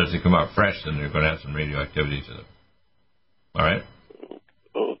 But if they come out fresh, then they're going to have some radioactivity to them. All right?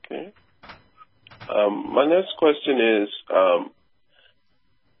 Okay. My next question is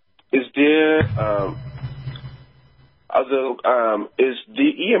there is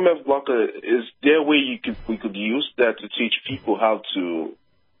the EMF blocker, is there a way we could use that to teach people how to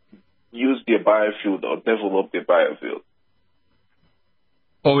use their biofield or develop their biofield?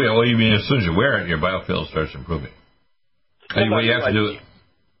 Oh, yeah. Well, you mean as soon as you wear it, your biofield starts improving. And what you have to do...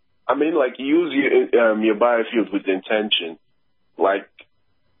 I mean, like, use your biofield with intention. Like...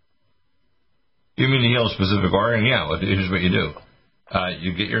 You mean to heal a specific organ? Yeah, well, here's what you do.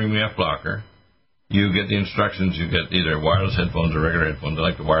 You get your EMF blocker. You get the instructions. You get either wireless headphones or regular headphones. I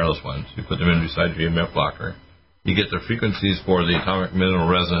like the wireless ones. You put them in beside your EMF blocker. You get the frequencies for the atomic mineral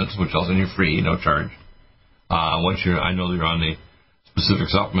resonance, which I'll send you free, no charge. I know that you're on the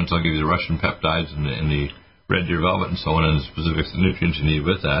specific supplements. I'll give you the Russian peptides and the Red Deer Velvet and so on, and the specific nutrients you need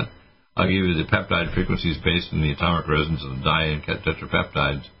with that. I'll give you the peptide frequencies based on the atomic resonance of the di and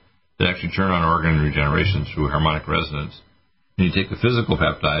tetrapeptides that actually turn on organ regeneration through harmonic resonance. And you take the physical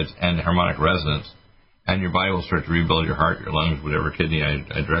peptides and the harmonic resonance, and your body will start to rebuild your heart, your lungs, whatever kidney. I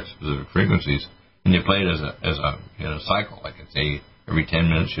direct specific frequencies, and you play it as a cycle. Like I say, every 10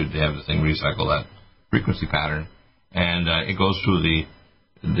 minutes you'd have the thing recycle that frequency pattern, and it goes through the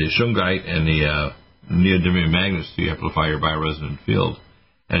shungite and the neodymium magnets to amplify your bioresonant field,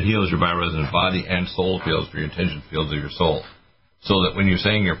 and heals your bioresonant body and soul fields for your intention fields of your soul. So that when you're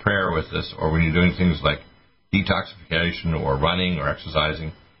saying your prayer with this, or when you're doing things like detoxification or running or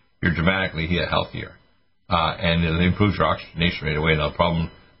exercising, you're dramatically healthier. And it improves your oxygenation rate away. Now, the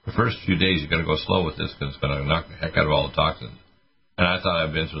problem, the first few days, you've got to go slow with this because it's going to knock the heck out of all the toxins. And I thought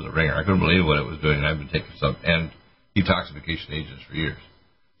I'd been through the ringer. I couldn't believe what it was doing. I've been taking some and detoxification agents for years.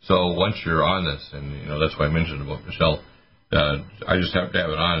 So once you're on this, and that's why I mentioned about Michelle, I just happened to have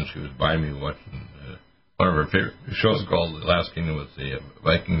it on, and she was by me watching one of her favorite shows called The Last Kingdom with the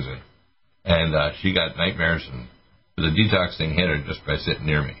Vikings, and she got nightmares, and the detox thing hit her just by sitting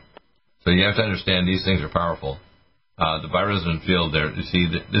near me. So you have to understand these things are powerful. The bioresonant field there, you see,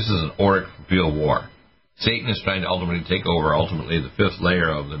 this is an auric field war. Satan is trying to ultimately take over, the fifth layer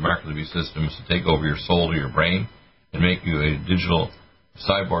of the mark of the beast system is to take over your soul or your brain and make you a digital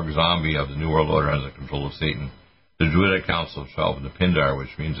cyborg zombie of the New World Order under the control of Satan. The Druidic Council of 12 and the Pindar,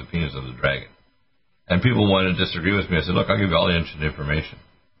 which means the penis of the dragon. And people wanted to disagree with me. I said, look, I'll give you all the ancient information.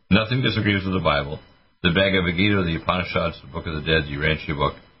 Nothing disagrees with the Bible. The Bhagavad Gita, the Upanishads, the Book of the Dead, the Urantia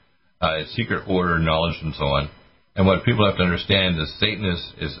book, secret order, knowledge, and so on. And what people have to understand is Satan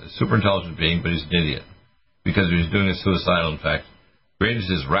is a super intelligent being, but he's an idiot. Because he's doing a suicidal, in fact. Great is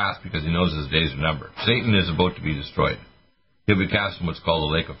his wrath because he knows his days are numbered. Satan is about to be destroyed. He'll be cast in what's called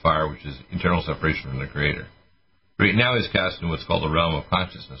the lake of fire, which is eternal separation from the Creator. Right now he's cast in what's called the realm of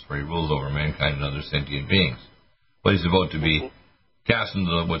consciousness, where he rules over mankind and other sentient beings. But he's about to be cast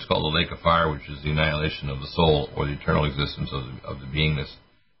into what's called the lake of fire, which is the annihilation of the soul, or the eternal existence of the beingness.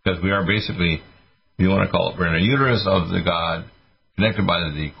 Because we are basically, if you want to call it, we're in a uterus of the God, connected by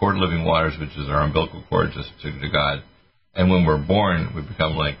the cord of living waters, which is our umbilical cord to God. And when we're born, we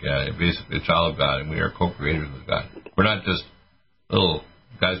become like basically a child of God, and we are co-creators with God. We're not just little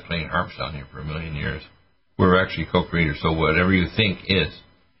guys playing harps down here for a million years. We're actually co-creators. So whatever you think is,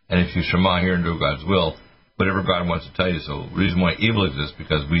 and if you shema here and do God's will, whatever God wants to tell you. So the reason why evil exists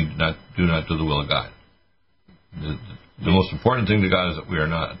because we do not do the will of God. The most important thing to God is that we are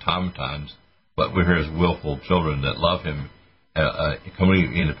not automatons, but we're His willful children that love Him,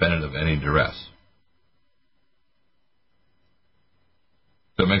 completely independent of any duress.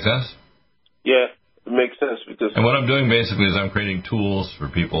 Does that make sense? Yeah, it makes sense. And what I'm doing basically is I'm creating tools for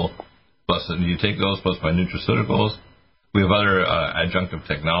people. Plus, you take those plus my nutraceuticals. We have other adjunctive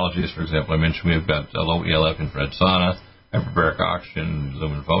technologies. For example, I mentioned we've got low ELF infrared sauna, hyperbaric oxygen,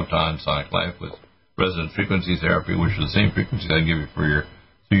 lumen photon, sonic life with resonant frequency therapy, which is the same frequency I give you through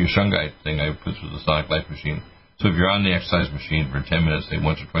your shungite thing I put through the sonic life machine. So if you're on the exercise machine for 10 minutes, say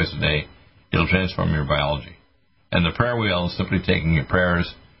once or twice a day, it'll transform your biology. And the prayer wheel is simply taking your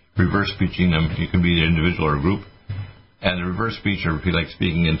prayers, reverse speeching them. You can be an individual or a group. And the reverse speech are like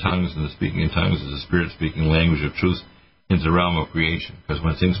speaking in tongues, and the speaking in tongues is the spirit speaking language of truth into the realm of creation. Because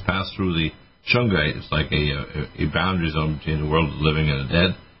when things pass through the shungite, it's like a boundary zone between the world of the living and the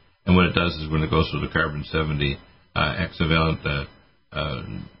dead. And what it does is when it goes through the carbon-70 hexavalent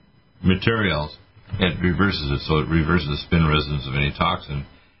materials, it reverses it. So it reverses the spin resonance of any toxin.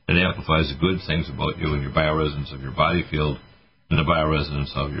 It amplifies the good things about you and your bioresonance of your body field and the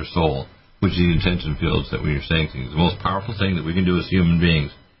bioresonance of your soul, which is the intention fields that we are saying things. The most powerful thing that we can do as human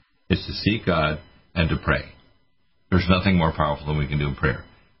beings is to seek God and to pray. There's nothing more powerful than we can do in prayer.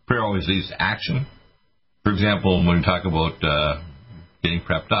 Prayer always leads to action. For example, when we talk about getting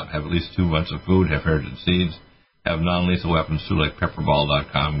prepped up, have at least 2 months of food, have heritage seeds, have non-lethal weapons too, like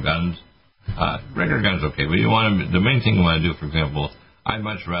pepperball.com guns. Regular guns, okay, but the main thing you want to do, for example, I'd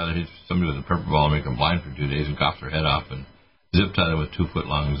much rather hit somebody with a pepper ball and make them blind for 2 days and cough their head off and zip tie them with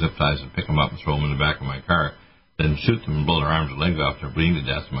 2-foot-long zip ties and pick them up and throw them in the back of my car, then shoot them and blow their arms and legs off. They're bleeding to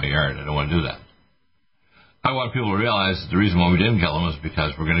death in my yard. I don't want to do that. I want people to realize that the reason why we didn't kill them is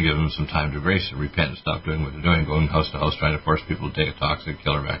because we're going to give them some time to grace and repent and stop doing what they're doing, going house to house trying to force people to take a toxic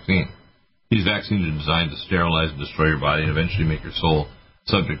killer vaccine. These vaccines are designed to sterilize and destroy your body and eventually make your soul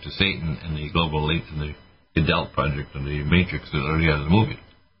subject to Satan and the global elite and the Adult Project and the Matrix that already has the movie.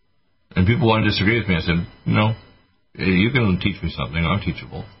 And people want to disagree with me. I said, no, you can teach me something. I'm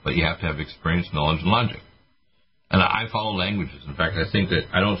teachable, but you have to have experience, knowledge, and logic. And I follow languages. In fact, I think that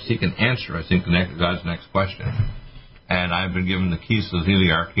I don't seek an answer. I think God's next question. and I've been given the keys to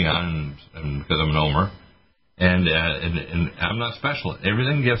the Archeon, and because I'm an Omer. And I'm not special.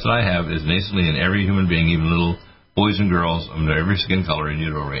 Everything gifts that I have is nasally in every human being, even little boys and girls of every skin color in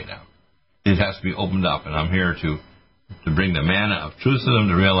utero right now. It has to be opened up, and I'm here to bring the manna of truth to them,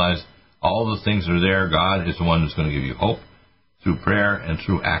 to realize all the things that are there. God is the one that's going to give you hope through prayer and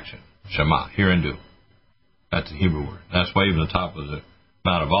through action. Shema, hear and do. That's a Hebrew word. That's why even the top of the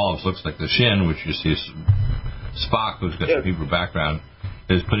Mount of Olives looks like the shin, which you see Spock, who's got the Hebrew background,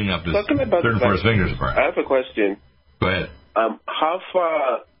 is putting up his third and fourth fingers apart. I have a question. Go ahead. How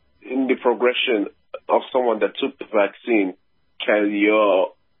far in the progression of someone that took the vaccine can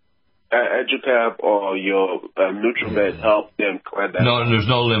your EduCap or your NutriMed help them clear that? No, there's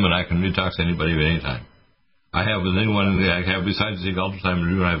no limit. I can detox anybody at any time. I have with anyone I have besides the ultrasound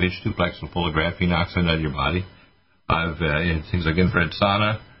review. I have H2plex will pull the graphene oxide out of your body. I've things like infrared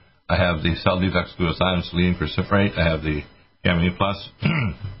sauna. I have the cell detox glutathione, selenium cruciferate. I have the Gamma Plus.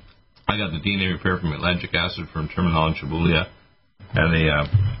 I got the DNA repair from ellagic acid from terminal and shibuya, and the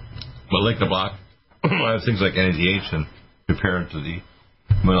molecular block. I have things like NADH and repair to the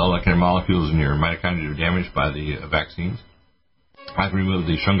molecular molecules in your mitochondria damaged by the vaccines. I can remove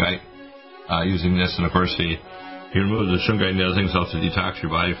the shungite using this, and of course you remove the shungite and the other things helps to detox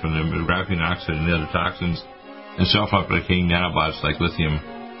your body from the graphene oxide and the other toxins and self-replicating nanobots like lithium,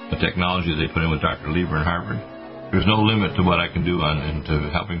 the technology they put in with Dr. Lieber in Harvard. There's no limit to what I can do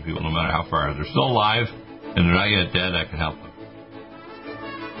into helping people, no matter how far. They're still alive and they're not yet dead. I can help them.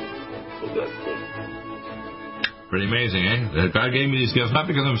 Pretty amazing, eh? God gave me these gifts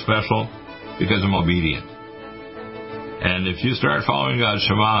not because I'm special, because I'm obedient. And if you start following God's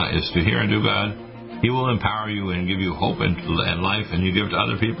Shema, is to hear and do God, He will empower you and give you hope and life, and you give it to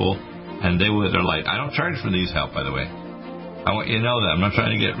other people, and they will get their light. I don't charge for these help, by the way. I want you to know that. I'm not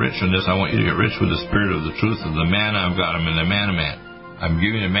trying to get rich on this. I want you to get rich with the spirit of the truth of the manna I've got. I'm in the manna man. I'm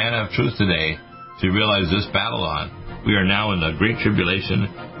giving you the manna of truth today to realize this battle on. We are now in the Great Tribulation,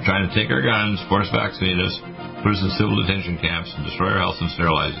 trying to take our guns, force vaccinate us, put us in civil detention camps, and destroy our health and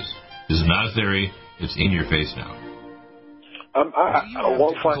sterilize us. This is not a theory. It's in your face now.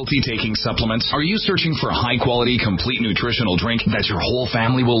 Difficulty taking supplements? Are you searching for a high-quality, complete nutritional drink that your whole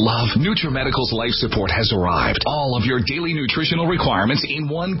family will love? NutriMedical's Life Support has arrived. All of your daily nutritional requirements in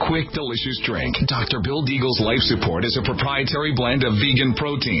one quick, delicious drink. Dr. Bill Deagle's Life Support is a proprietary blend of vegan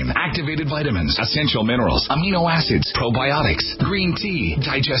protein, activated vitamins, essential minerals, amino acids, probiotics, green tea,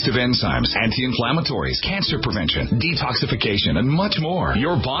 digestive enzymes, anti-inflammatories, cancer prevention, detoxification, and much more.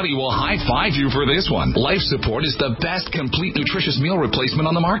 Your body will high-five you for this one. Life Support is the best complete nutritious meal replacement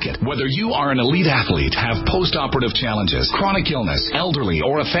on the market. Whether you are an elite athlete, have post-operative challenges, chronic illness, elderly,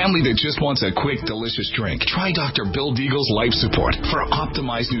 or a family that just wants a quick, delicious drink, try Dr. Bill Deagle's Life Support for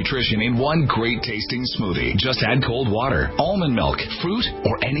optimized nutrition in one great-tasting smoothie. Just add cold water, almond milk, fruit,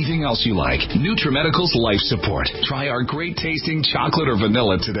 or anything else you like. NutriMedical's Life Support. Try our great-tasting chocolate or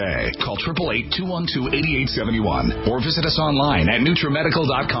vanilla today. Call 888-212-8871 or visit us online at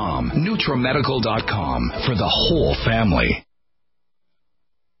NutriMedical.com. NutriMedical.com for the whole family.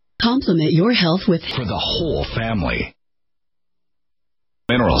 Complement your health with for the whole family.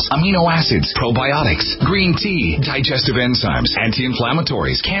 Minerals, amino acids, probiotics, green tea, digestive enzymes,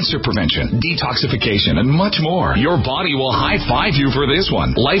 anti-inflammatories, cancer prevention, detoxification, and much more. Your body will high-five you for this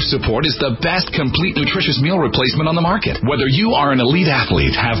one. Life Support is the best complete nutritious meal replacement on the market. Whether you are an elite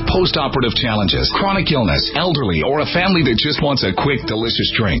athlete, have post-operative challenges, chronic illness, elderly, or a family that just wants a quick,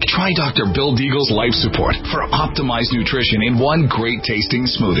 delicious drink, try Dr. Bill Deagle's Life Support for optimized nutrition in one great-tasting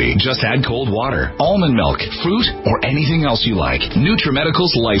smoothie. Just add cold water, almond milk, fruit, or anything else you like. NutriMedical's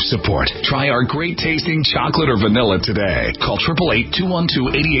Life Support. Try our great-tasting chocolate or vanilla today. Call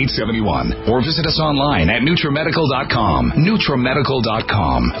 888-212-8871 or visit us online at NutriMedical.com.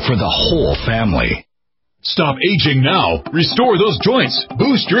 NutriMedical.com for the whole family. Stop aging now. Restore those joints.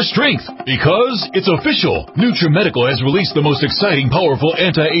 Boost your strength. Because it's official. NutriMedical has released the most exciting, powerful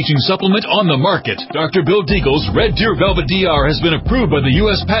anti-aging supplement on the market. Dr. Bill Deagle's Red Deer Velvet DR has been approved by the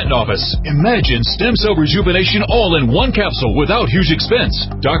U.S. Patent Office. Imagine stem cell rejuvenation all in one capsule without huge expense.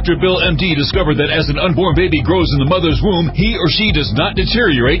 Dr. Bill MD discovered that as an unborn baby grows in the mother's womb, he or she does not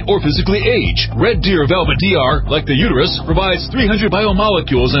deteriorate or physically age. Red Deer Velvet DR, like the uterus, provides 300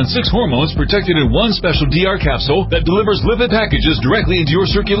 biomolecules and 6 hormones protected in one special DR capsule that delivers lipid packages directly into your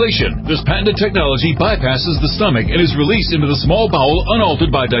circulation. This patented technology bypasses the stomach and is released into the small bowel unaltered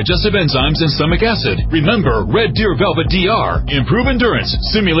by digestive enzymes and stomach acid. Remember Red Deer Velvet DR. Improve endurance,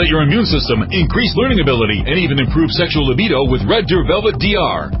 stimulate your immune system, increase learning ability, and even improve sexual libido with Red Deer Velvet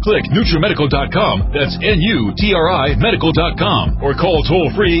DR. Click NutriMedical.com. That's NUTRIMEDICAL.com. Or call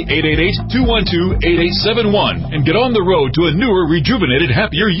toll-free 888-212-8871 and get on the road to a newer, rejuvenated,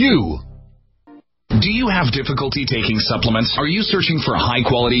 happier you. Do you have difficulty taking supplements? Are you searching for a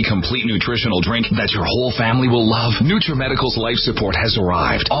high-quality, complete nutritional drink that your whole family will love? NutriMedical's Life Support has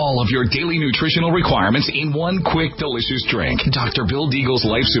arrived. All of your daily nutritional requirements in one quick, delicious drink. Dr. Bill Deagle's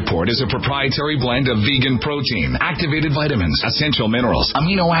Life Support is a proprietary blend of vegan protein, activated vitamins, essential minerals,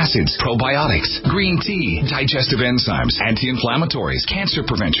 amino acids, probiotics, green tea, digestive enzymes, anti-inflammatories, cancer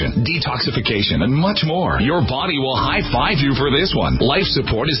prevention, detoxification, and much more. Your body will high-five you for this one. Life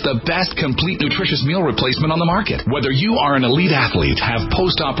Support is the best complete nutritious meal replacement on the market. Whether you are an elite athlete, have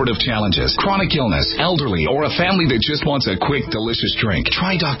post-operative challenges, chronic illness, elderly, or a family that just wants a quick, delicious drink,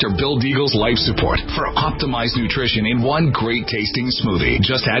 try Dr. Bill Deagle's Life Support for optimized nutrition in one great tasting smoothie.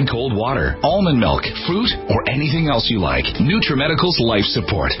 Just add cold water, almond milk, fruit, or anything else you like. NutriMedical's Life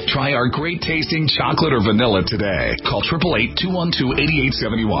Support. Try our great tasting chocolate or vanilla today. Call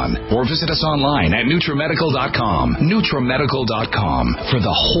 888-212-8871 or visit us online at NutriMedical.com. NutriMedical.com for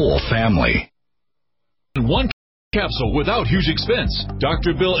the whole family. One capsule without huge expense.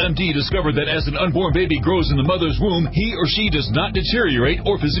 Dr. Bill MD discovered that as an unborn baby grows in the mother's womb, he or she does not deteriorate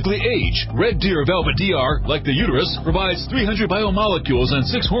or physically age. Red Deer Velvet DR, like the uterus, provides 300 biomolecules and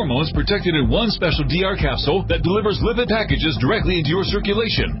 6 hormones protected in one special DR capsule that delivers lipid packages directly into your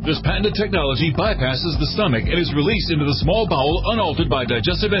circulation. This patented technology bypasses the stomach and is released into the small bowel unaltered by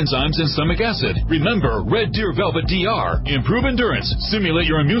digestive enzymes and stomach acid. Remember Red Deer Velvet DR. Improve endurance, stimulate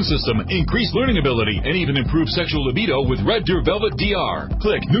your immune system, increase learning ability, and even improve sexual libido with Red Deer Velvet DR.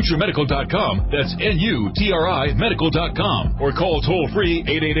 Click NutriMedical.com. That's NUTRIMEDICAL.com. Or call toll-free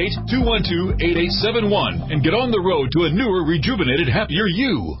 888-212-8871 and get on the road to a newer, rejuvenated, happier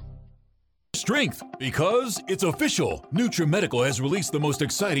you. Strength, because it's official. NutriMedical has released the most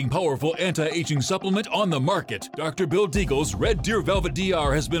exciting, powerful anti-aging supplement on the market. Dr. Bill Deagle's Red Deer Velvet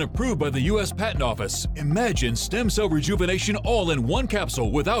DR has been approved by the U.S. Patent Office. Imagine stem cell rejuvenation all in one capsule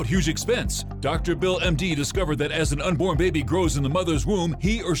without huge expense. Dr. Bill MD discovered that as an unborn baby grows in the mother's womb,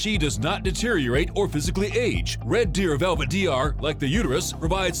 he or she does not deteriorate or physically age. Red Deer Velvet DR, like the uterus,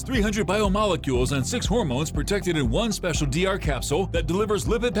 provides 300 biomolecules and 6 hormones protected in one special DR capsule that delivers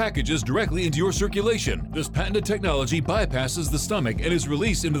lipid packages directly into your circulation. This patented technology bypasses the stomach and is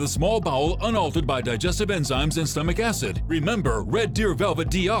released into the small bowel unaltered by digestive enzymes and stomach acid. Remember Red Deer Velvet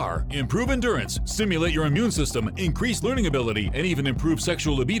DR. Improve endurance, stimulate your immune system, increase learning ability, and even improve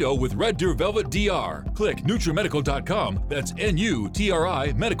sexual libido with Red Deer Velvet DR. Click NutriMedical.com. That's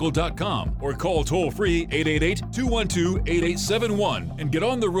NUTRIMEDICAL.com. Or call toll-free 888-212-8871 and get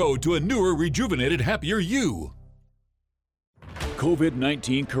on the road to a newer, rejuvenated, happier you.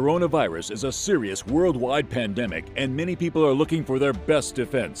 COVID-19 coronavirus is a serious worldwide pandemic, and many people are looking for their best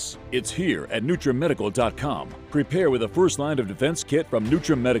defense. It's here at NutriMedical.com. Prepare with a first line of defense kit from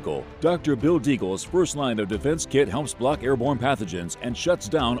NutriMedical. Dr. Bill Deagle's first line of defense kit helps block airborne pathogens and shuts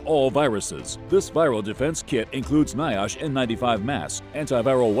down all viruses. This viral defense kit includes NIOSH N95 mask,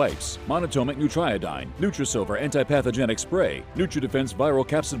 antiviral wipes, monatomic nutriodine, Nutrisilver antipathogenic spray, NutriDefense viral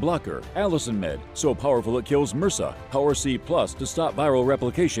capsid blocker, Allison Med, so powerful it kills MRSA, Power C Plus to stop viral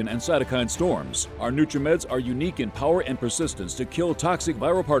replication and cytokine storms. Our NutriMeds are unique in power and persistence to kill toxic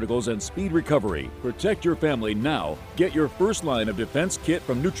viral particles and speed recovery. Protect your family now. Get your first line of defense kit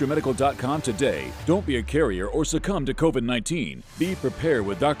from NutriMedical.com today. Don't be a carrier or succumb to COVID-19. Be prepared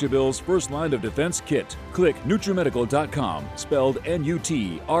with Dr. Bill's first line of defense kit. Click NutriMedical.com, spelled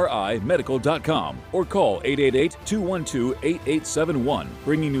NUTRIMEDICAL.com, or call 888-212-8871,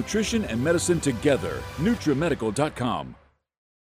 bringing nutrition and medicine together. NutriMedical.com.